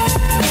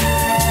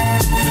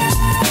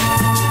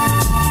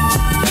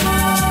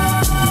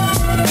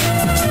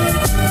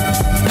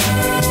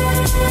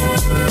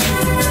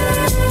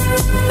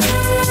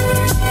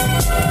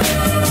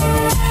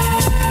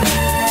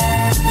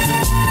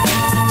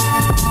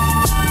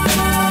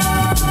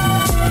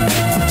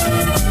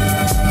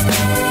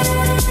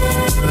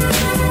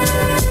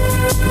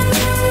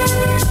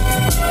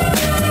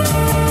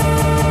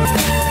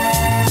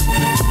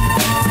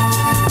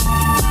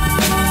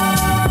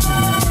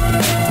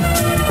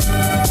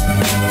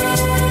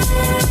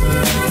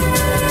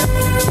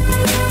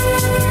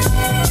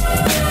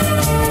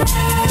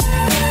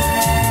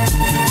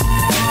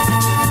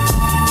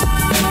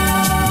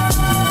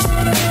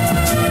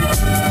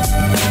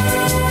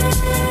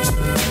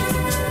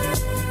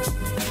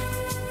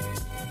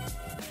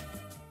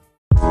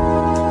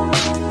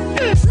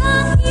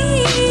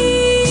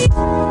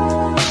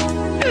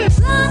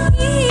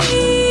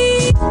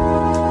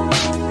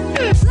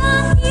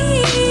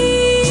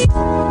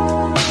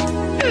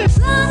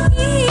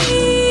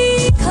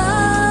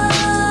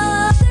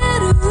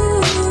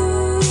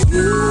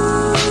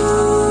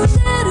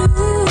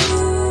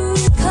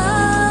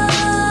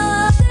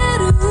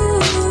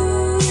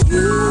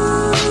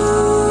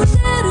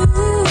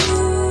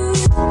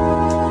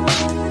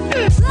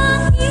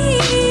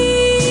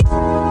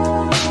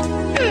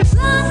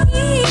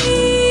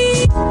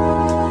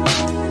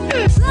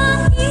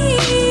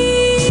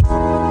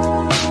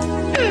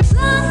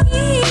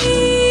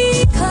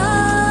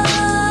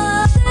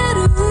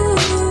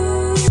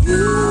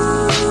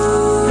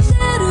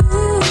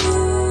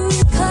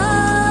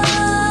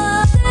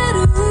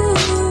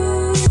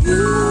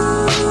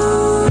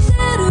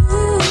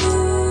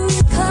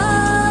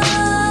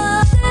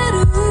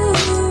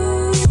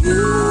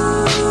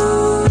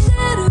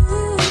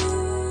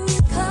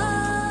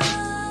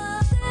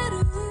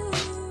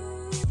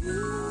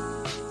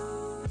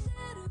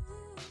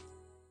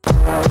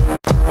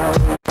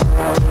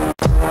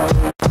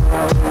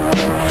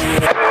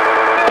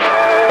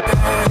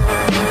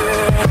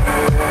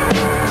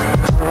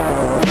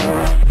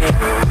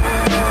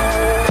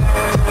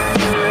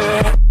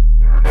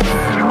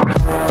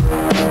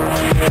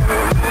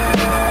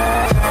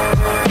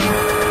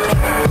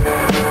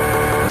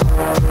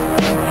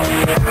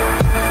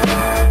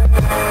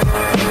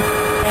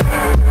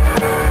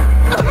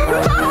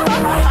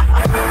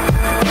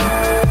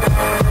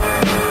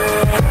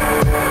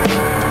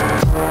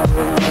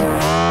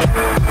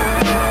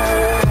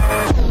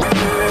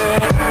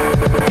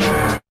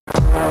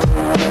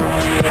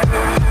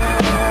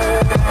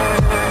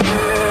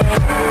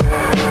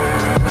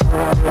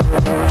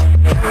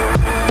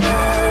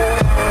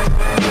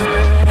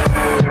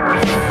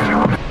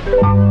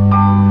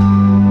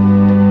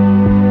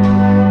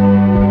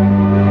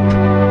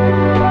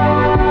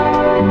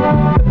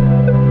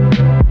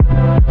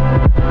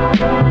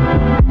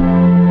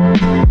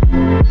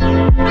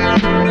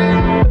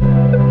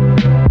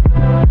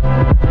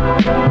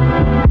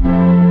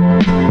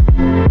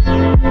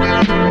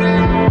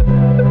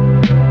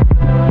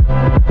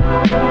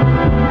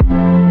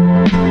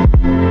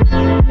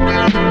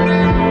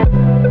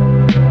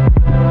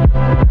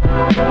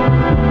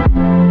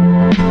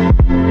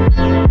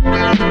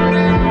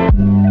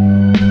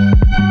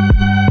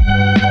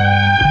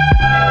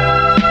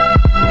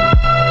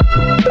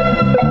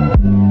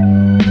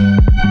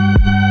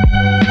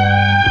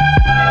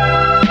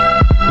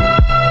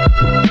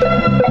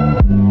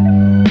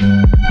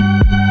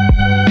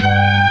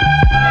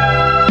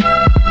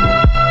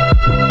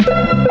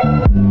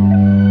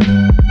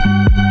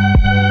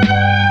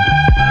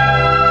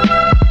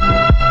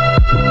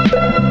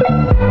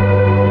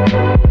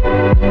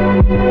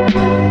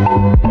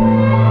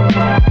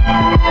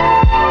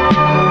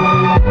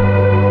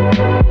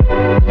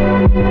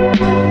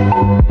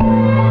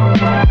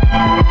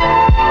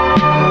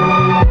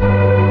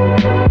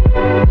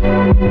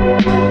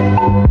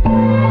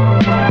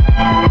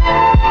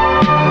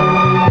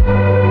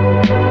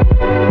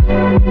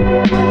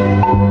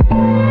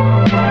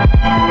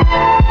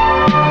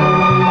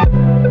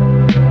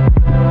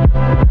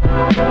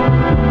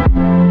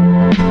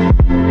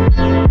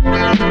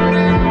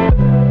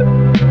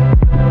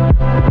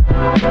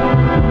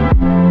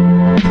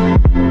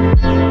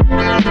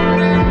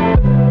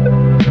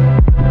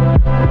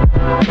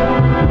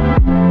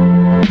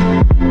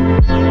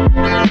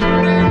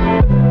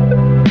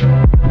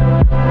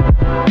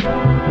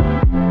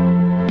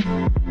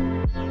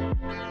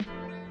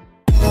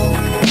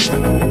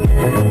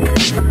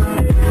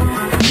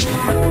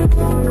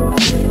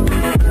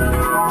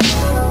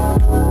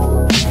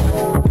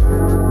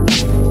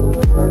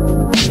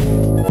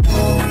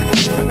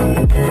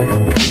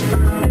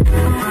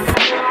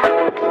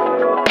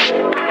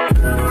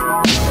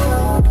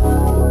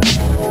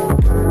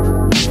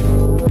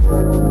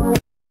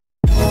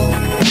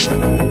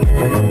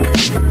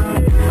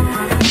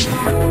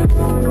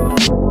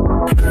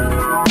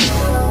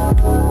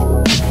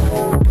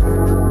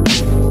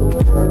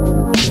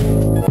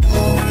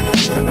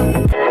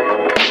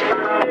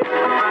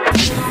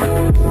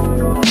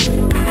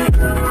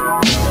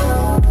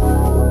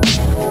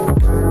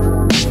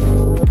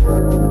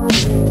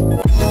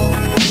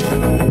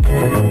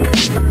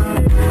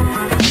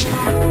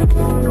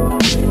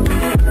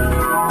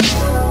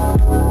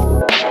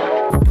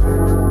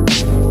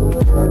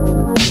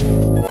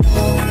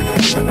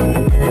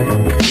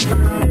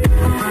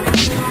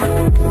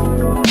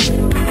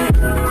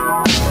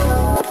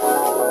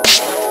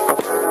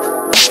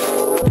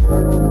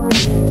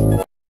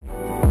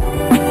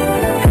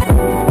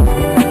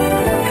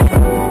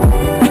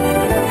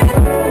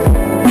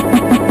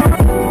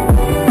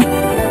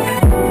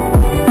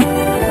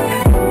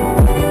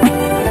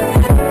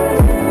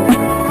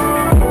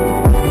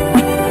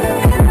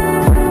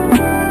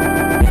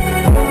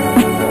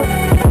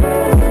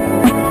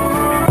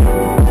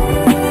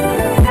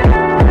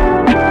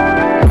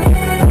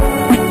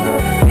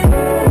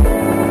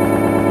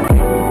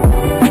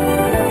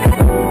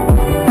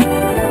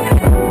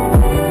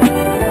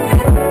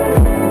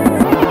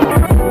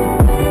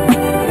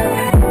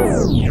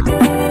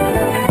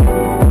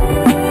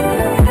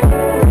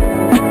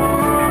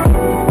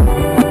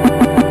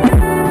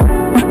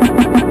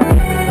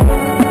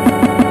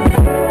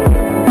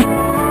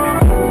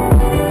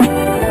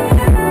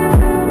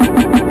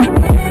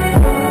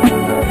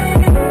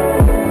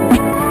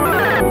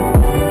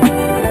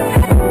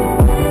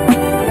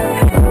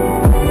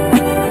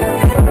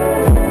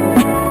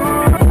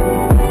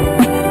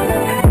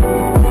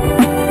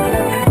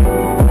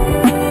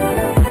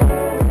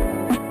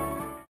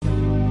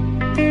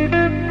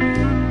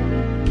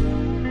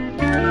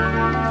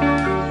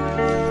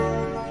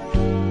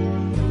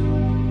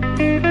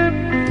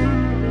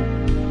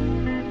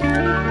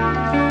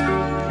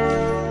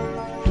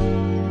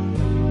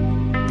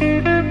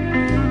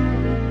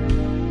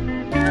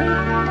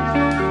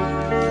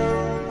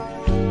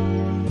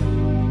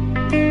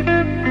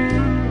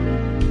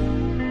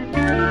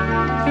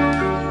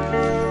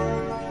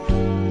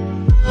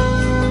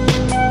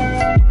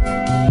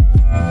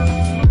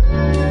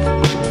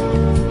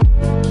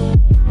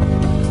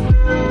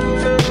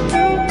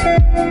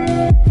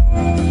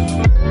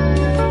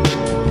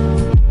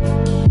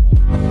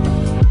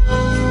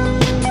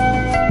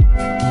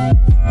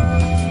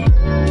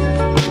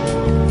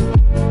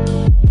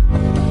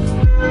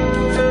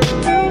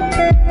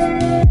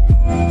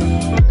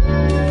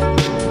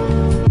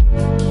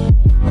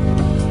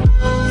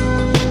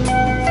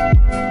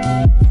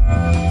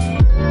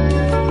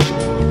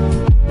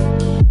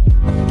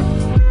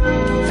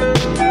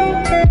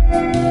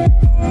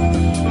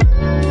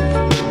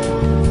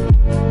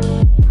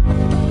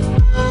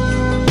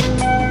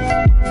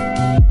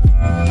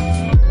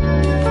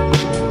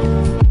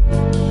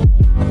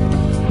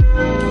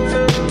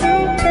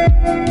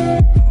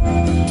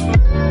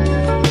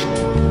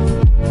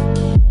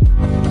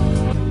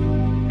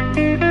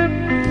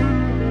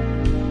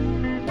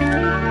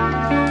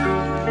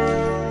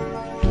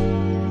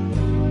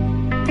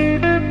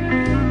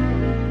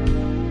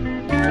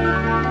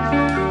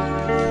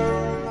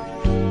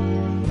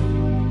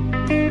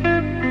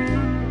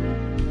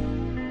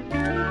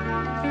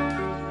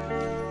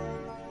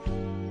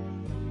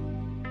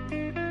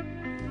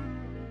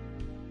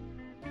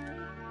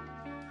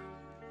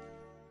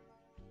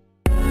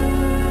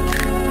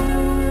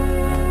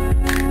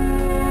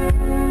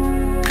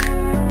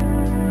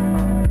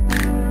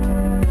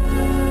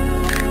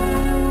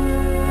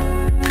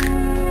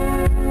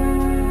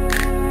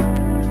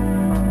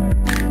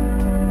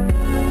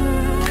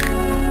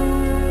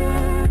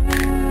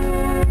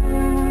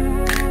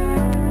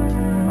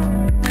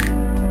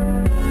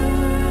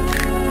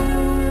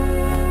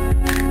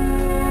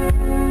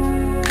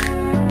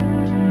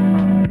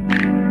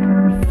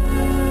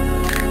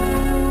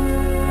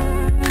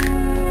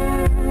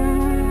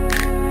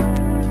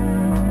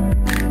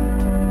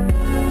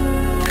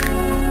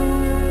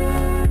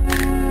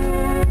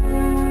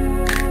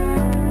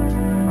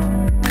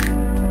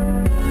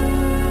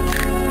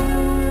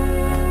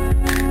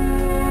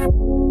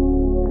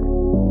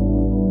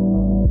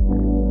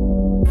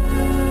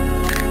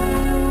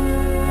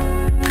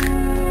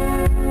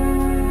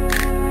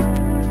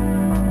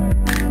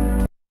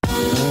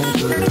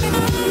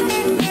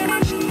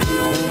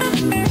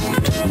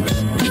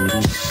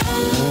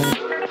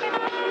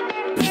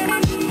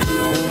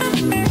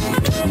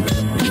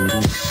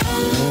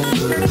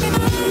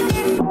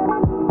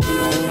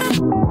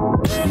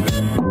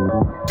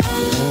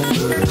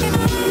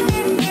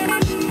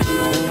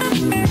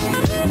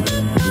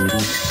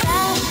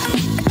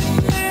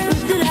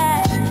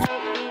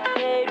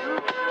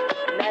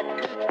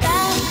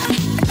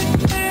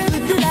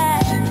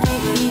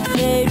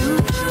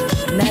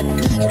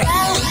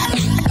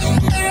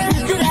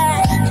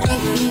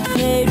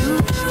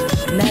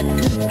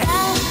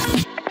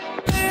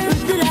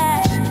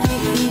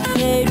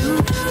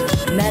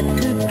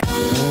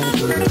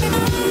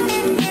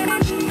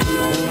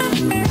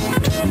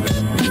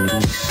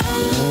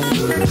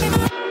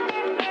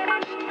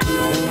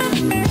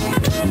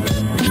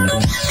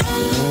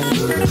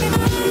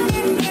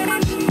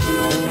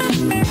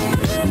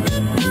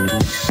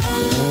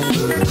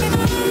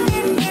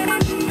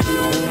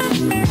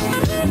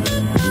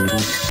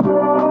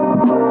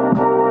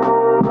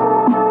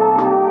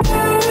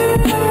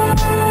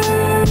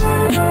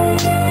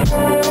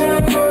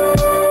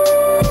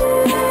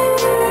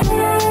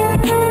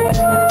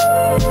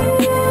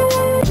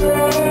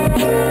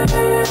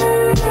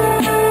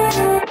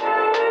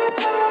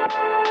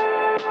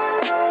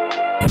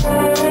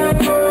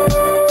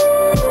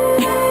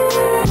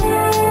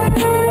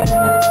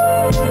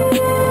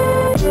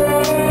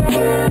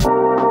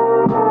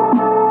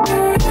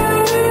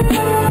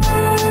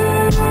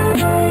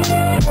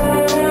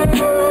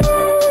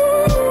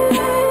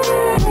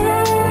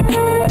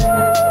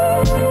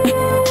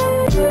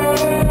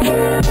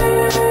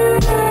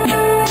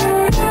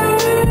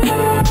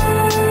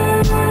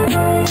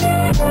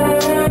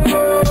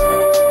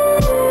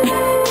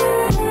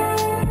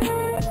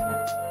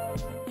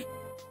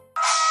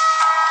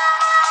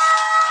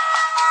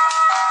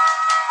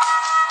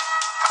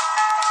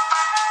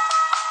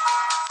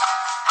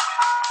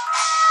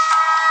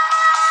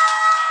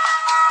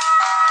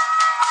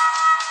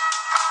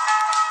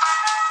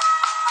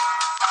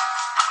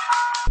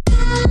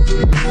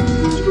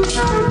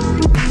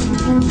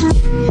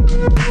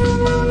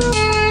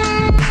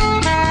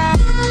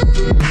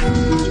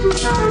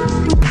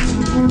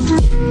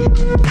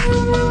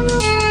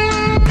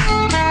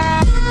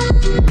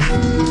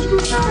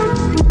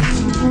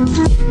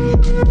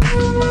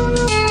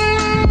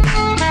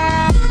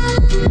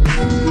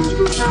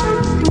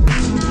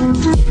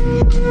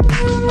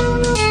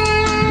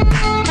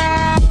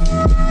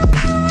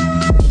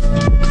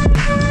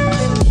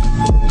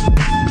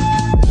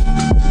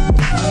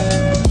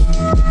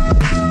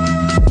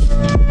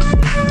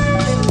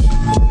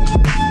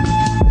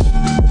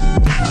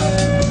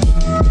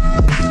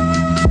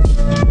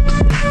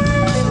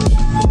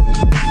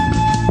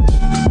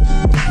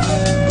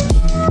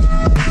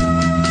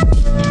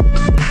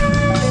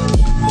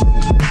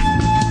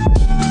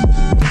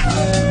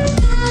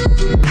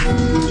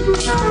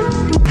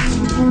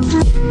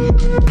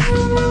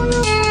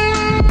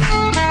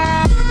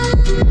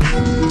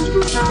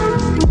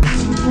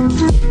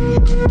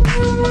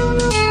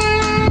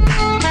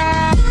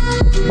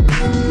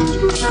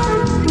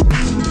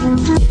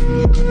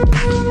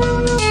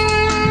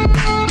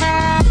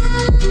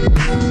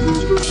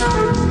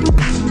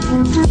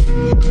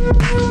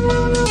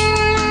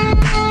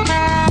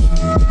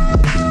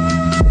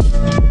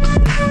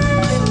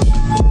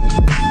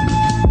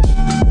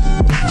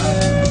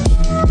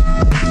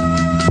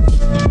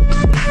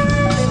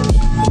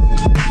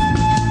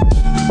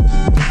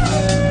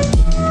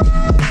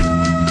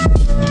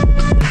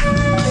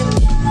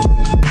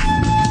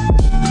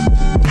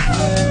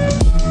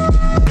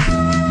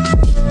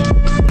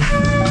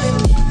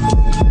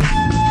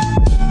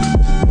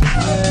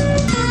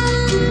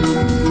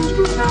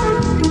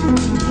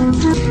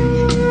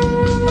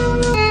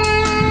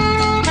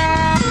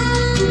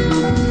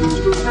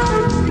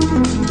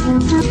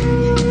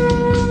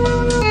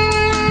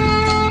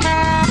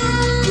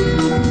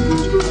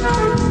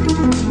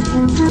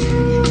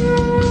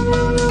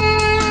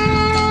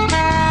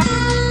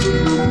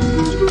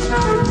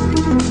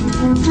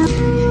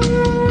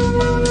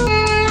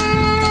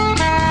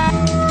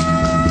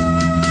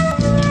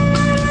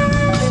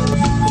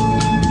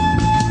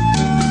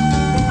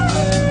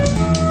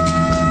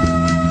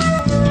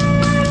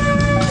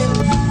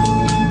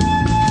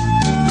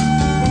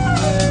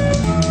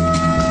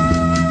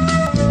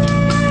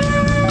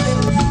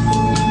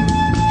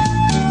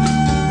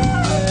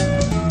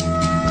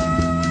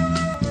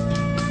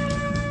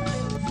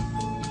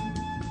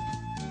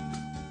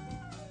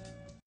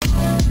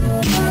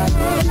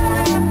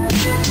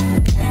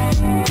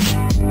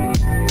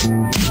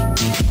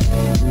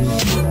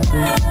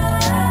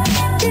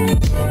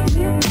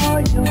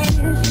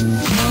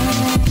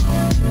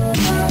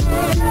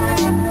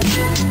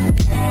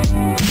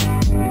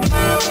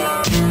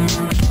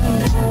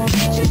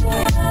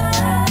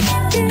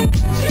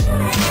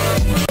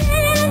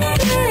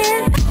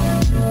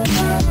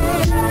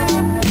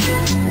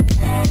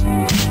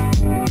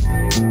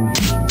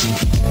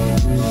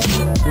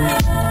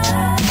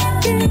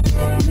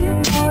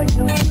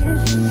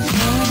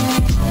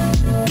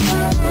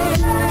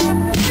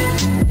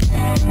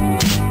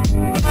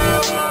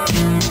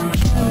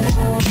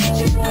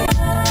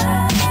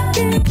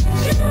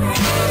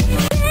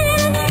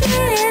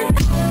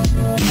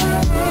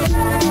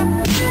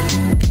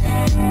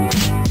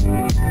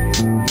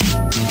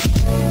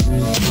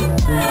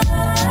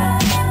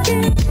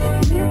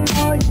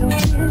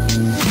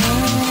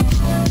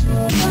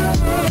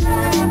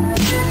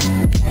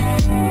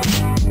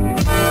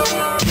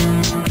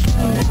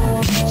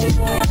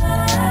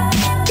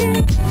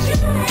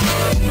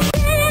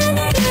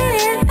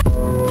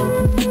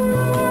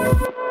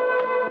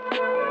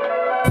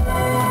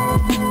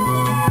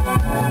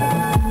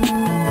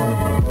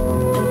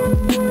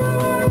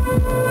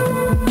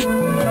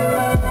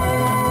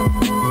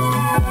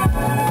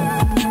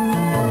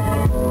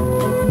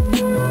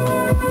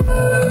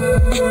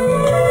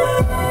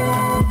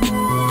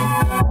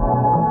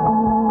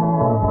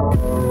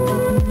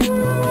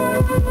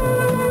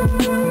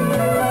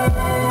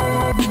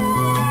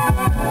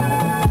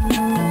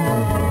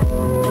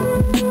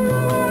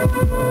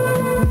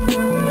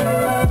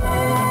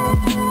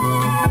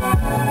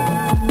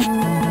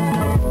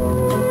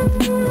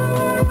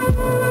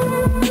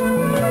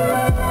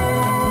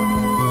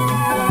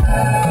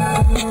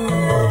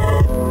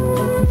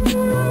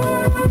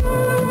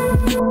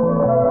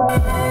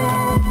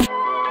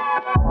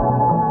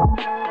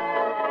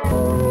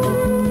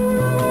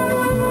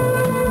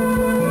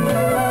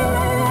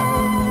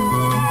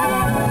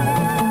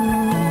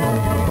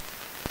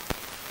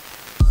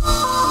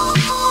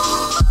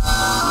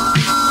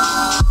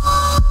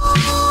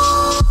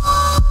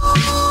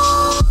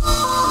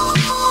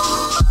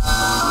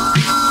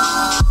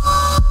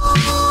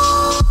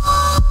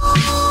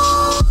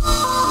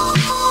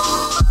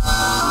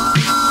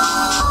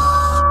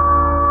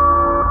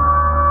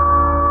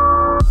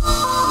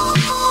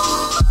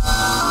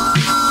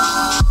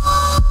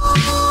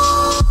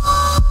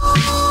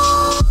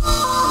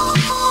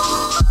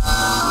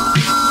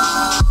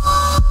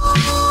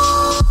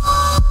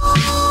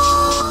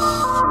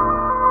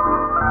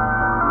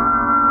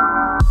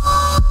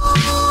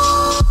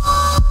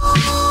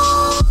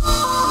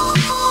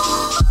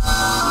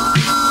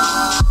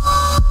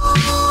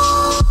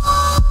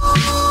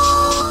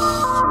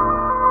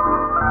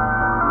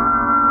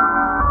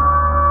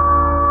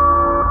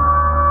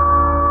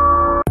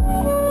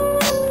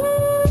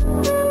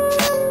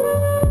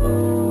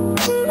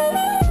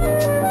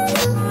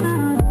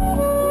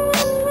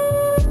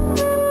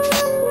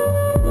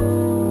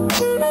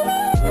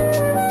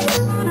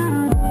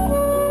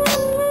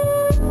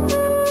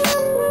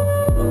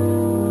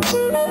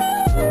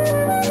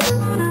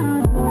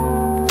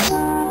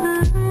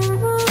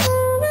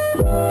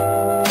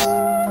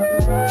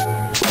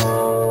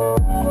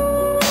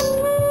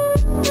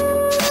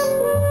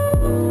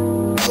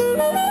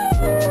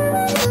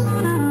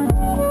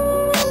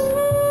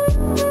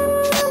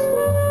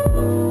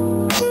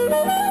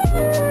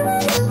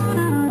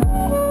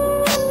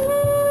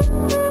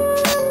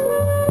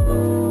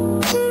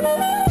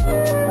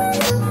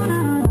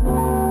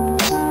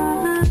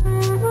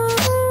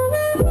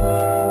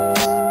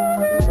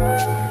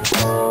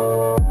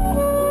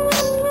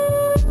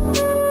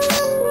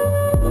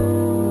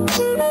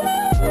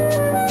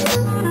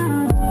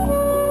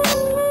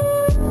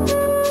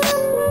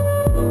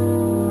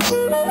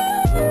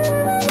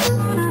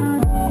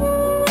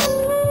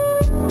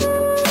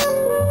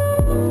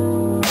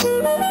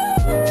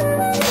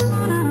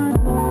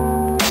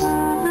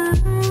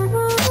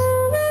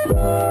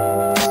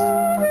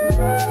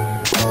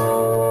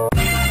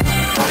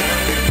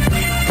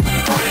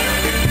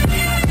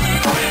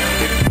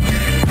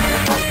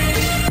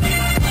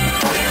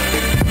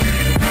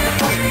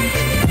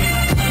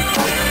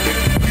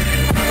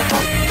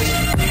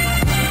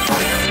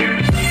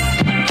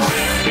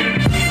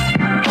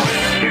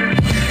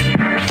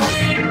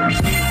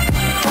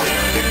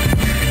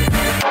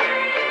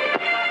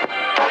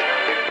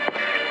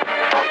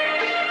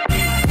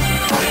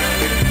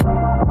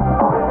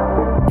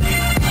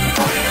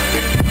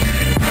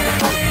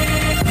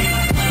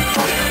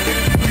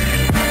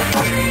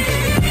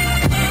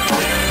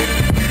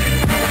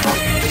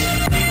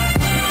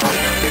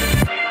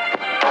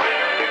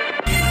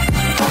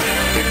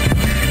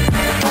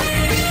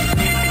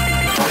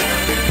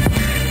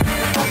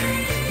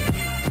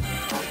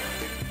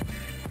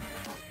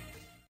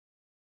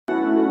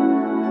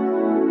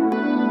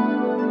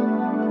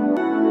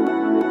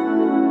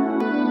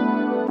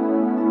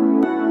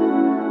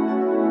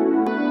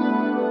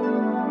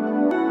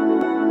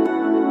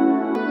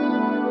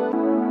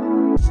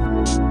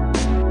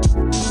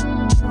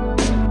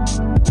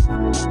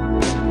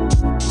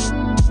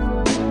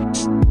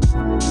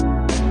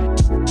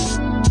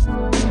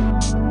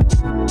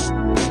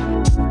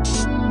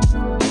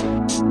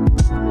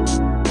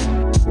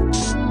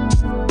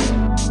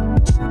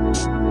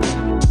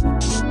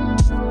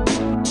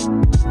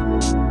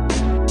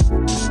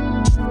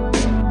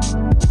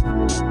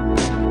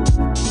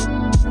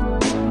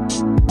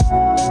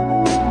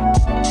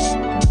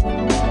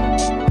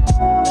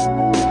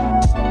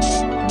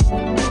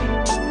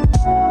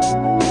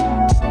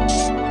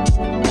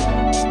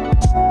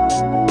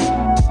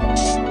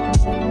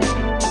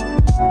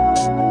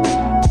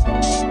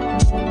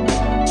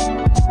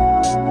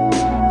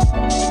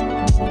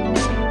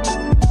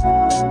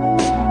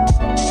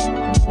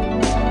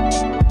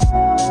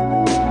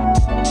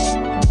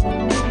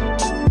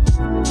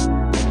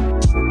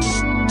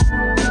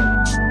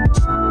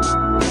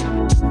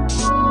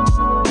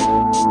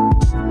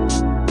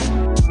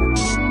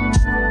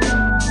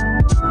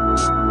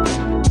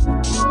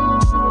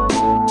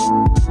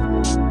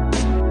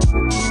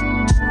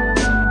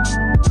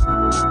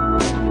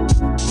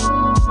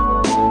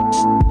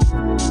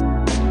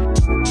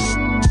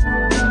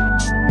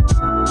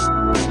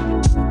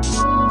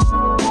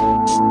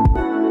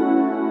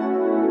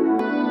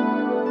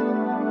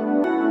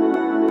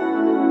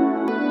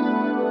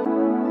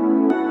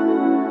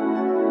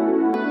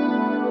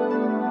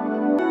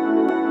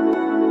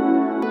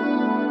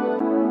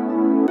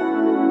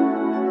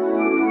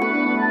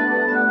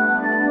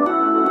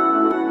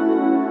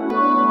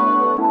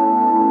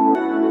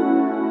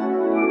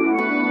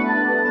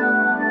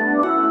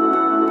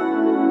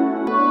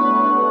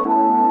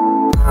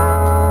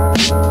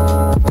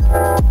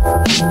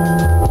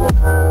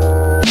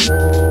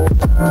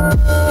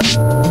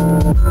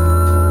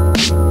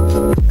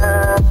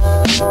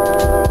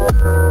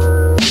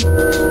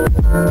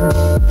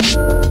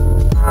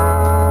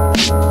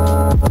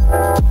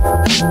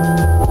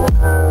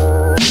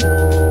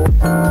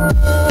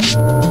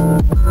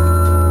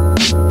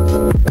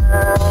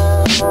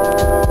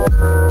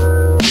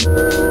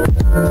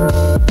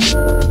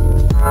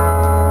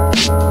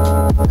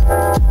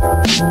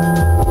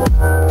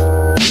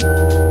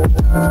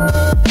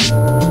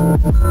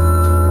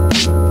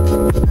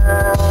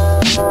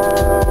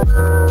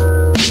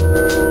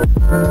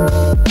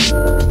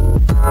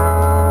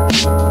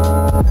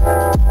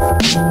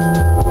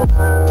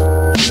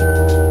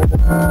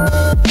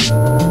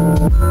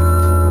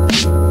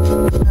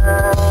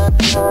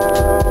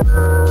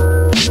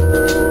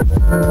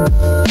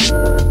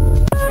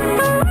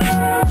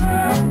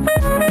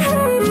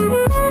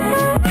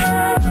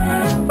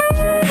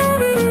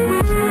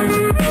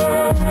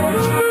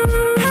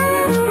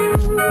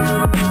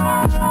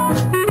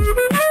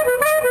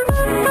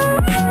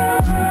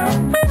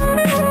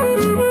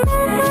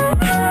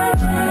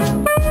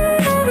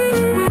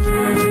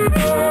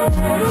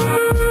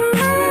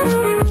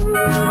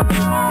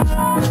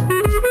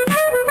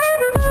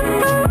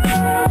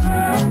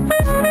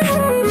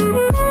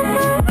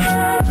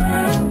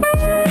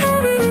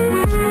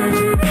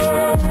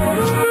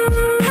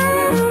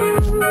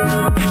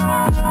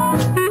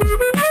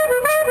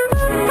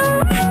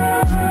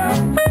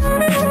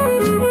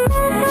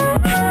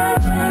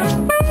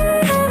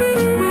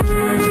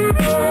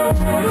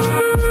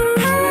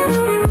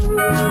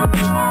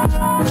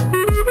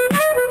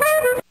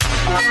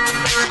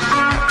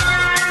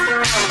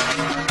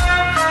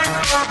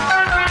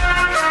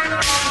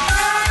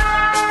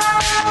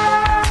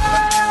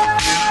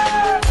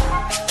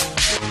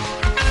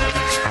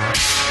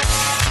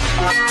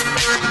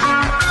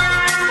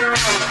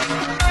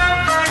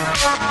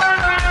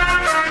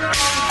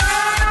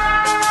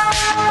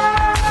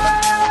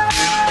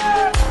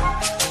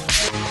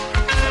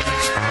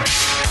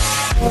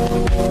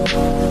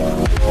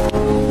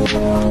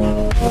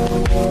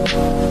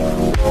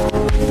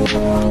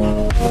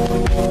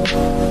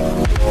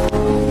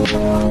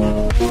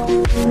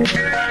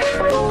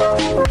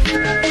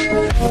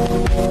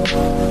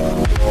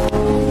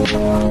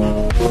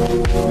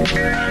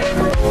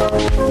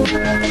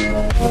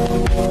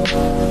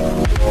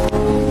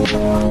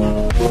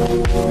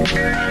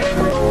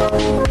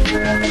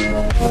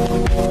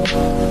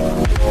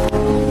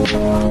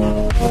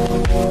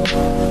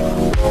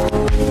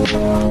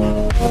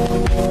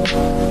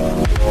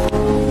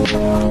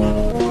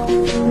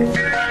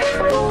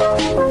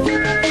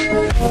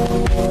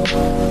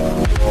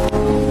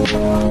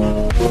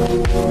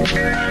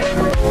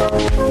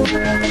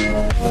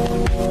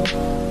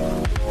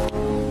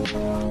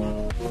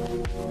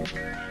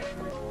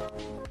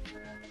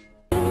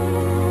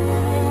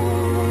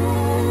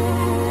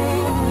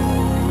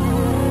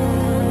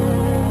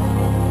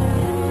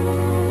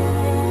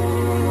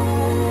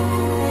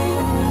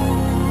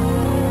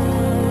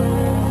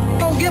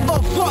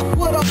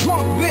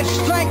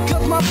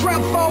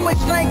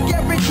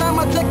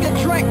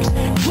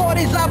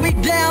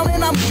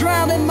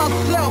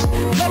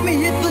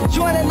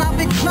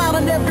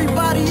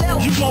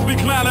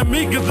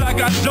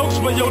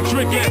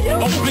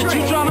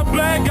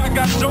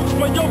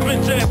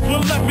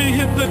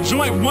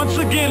 Once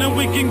again and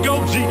we can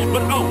go G,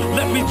 but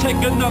let me take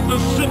another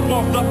sip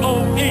off the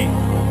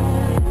OE.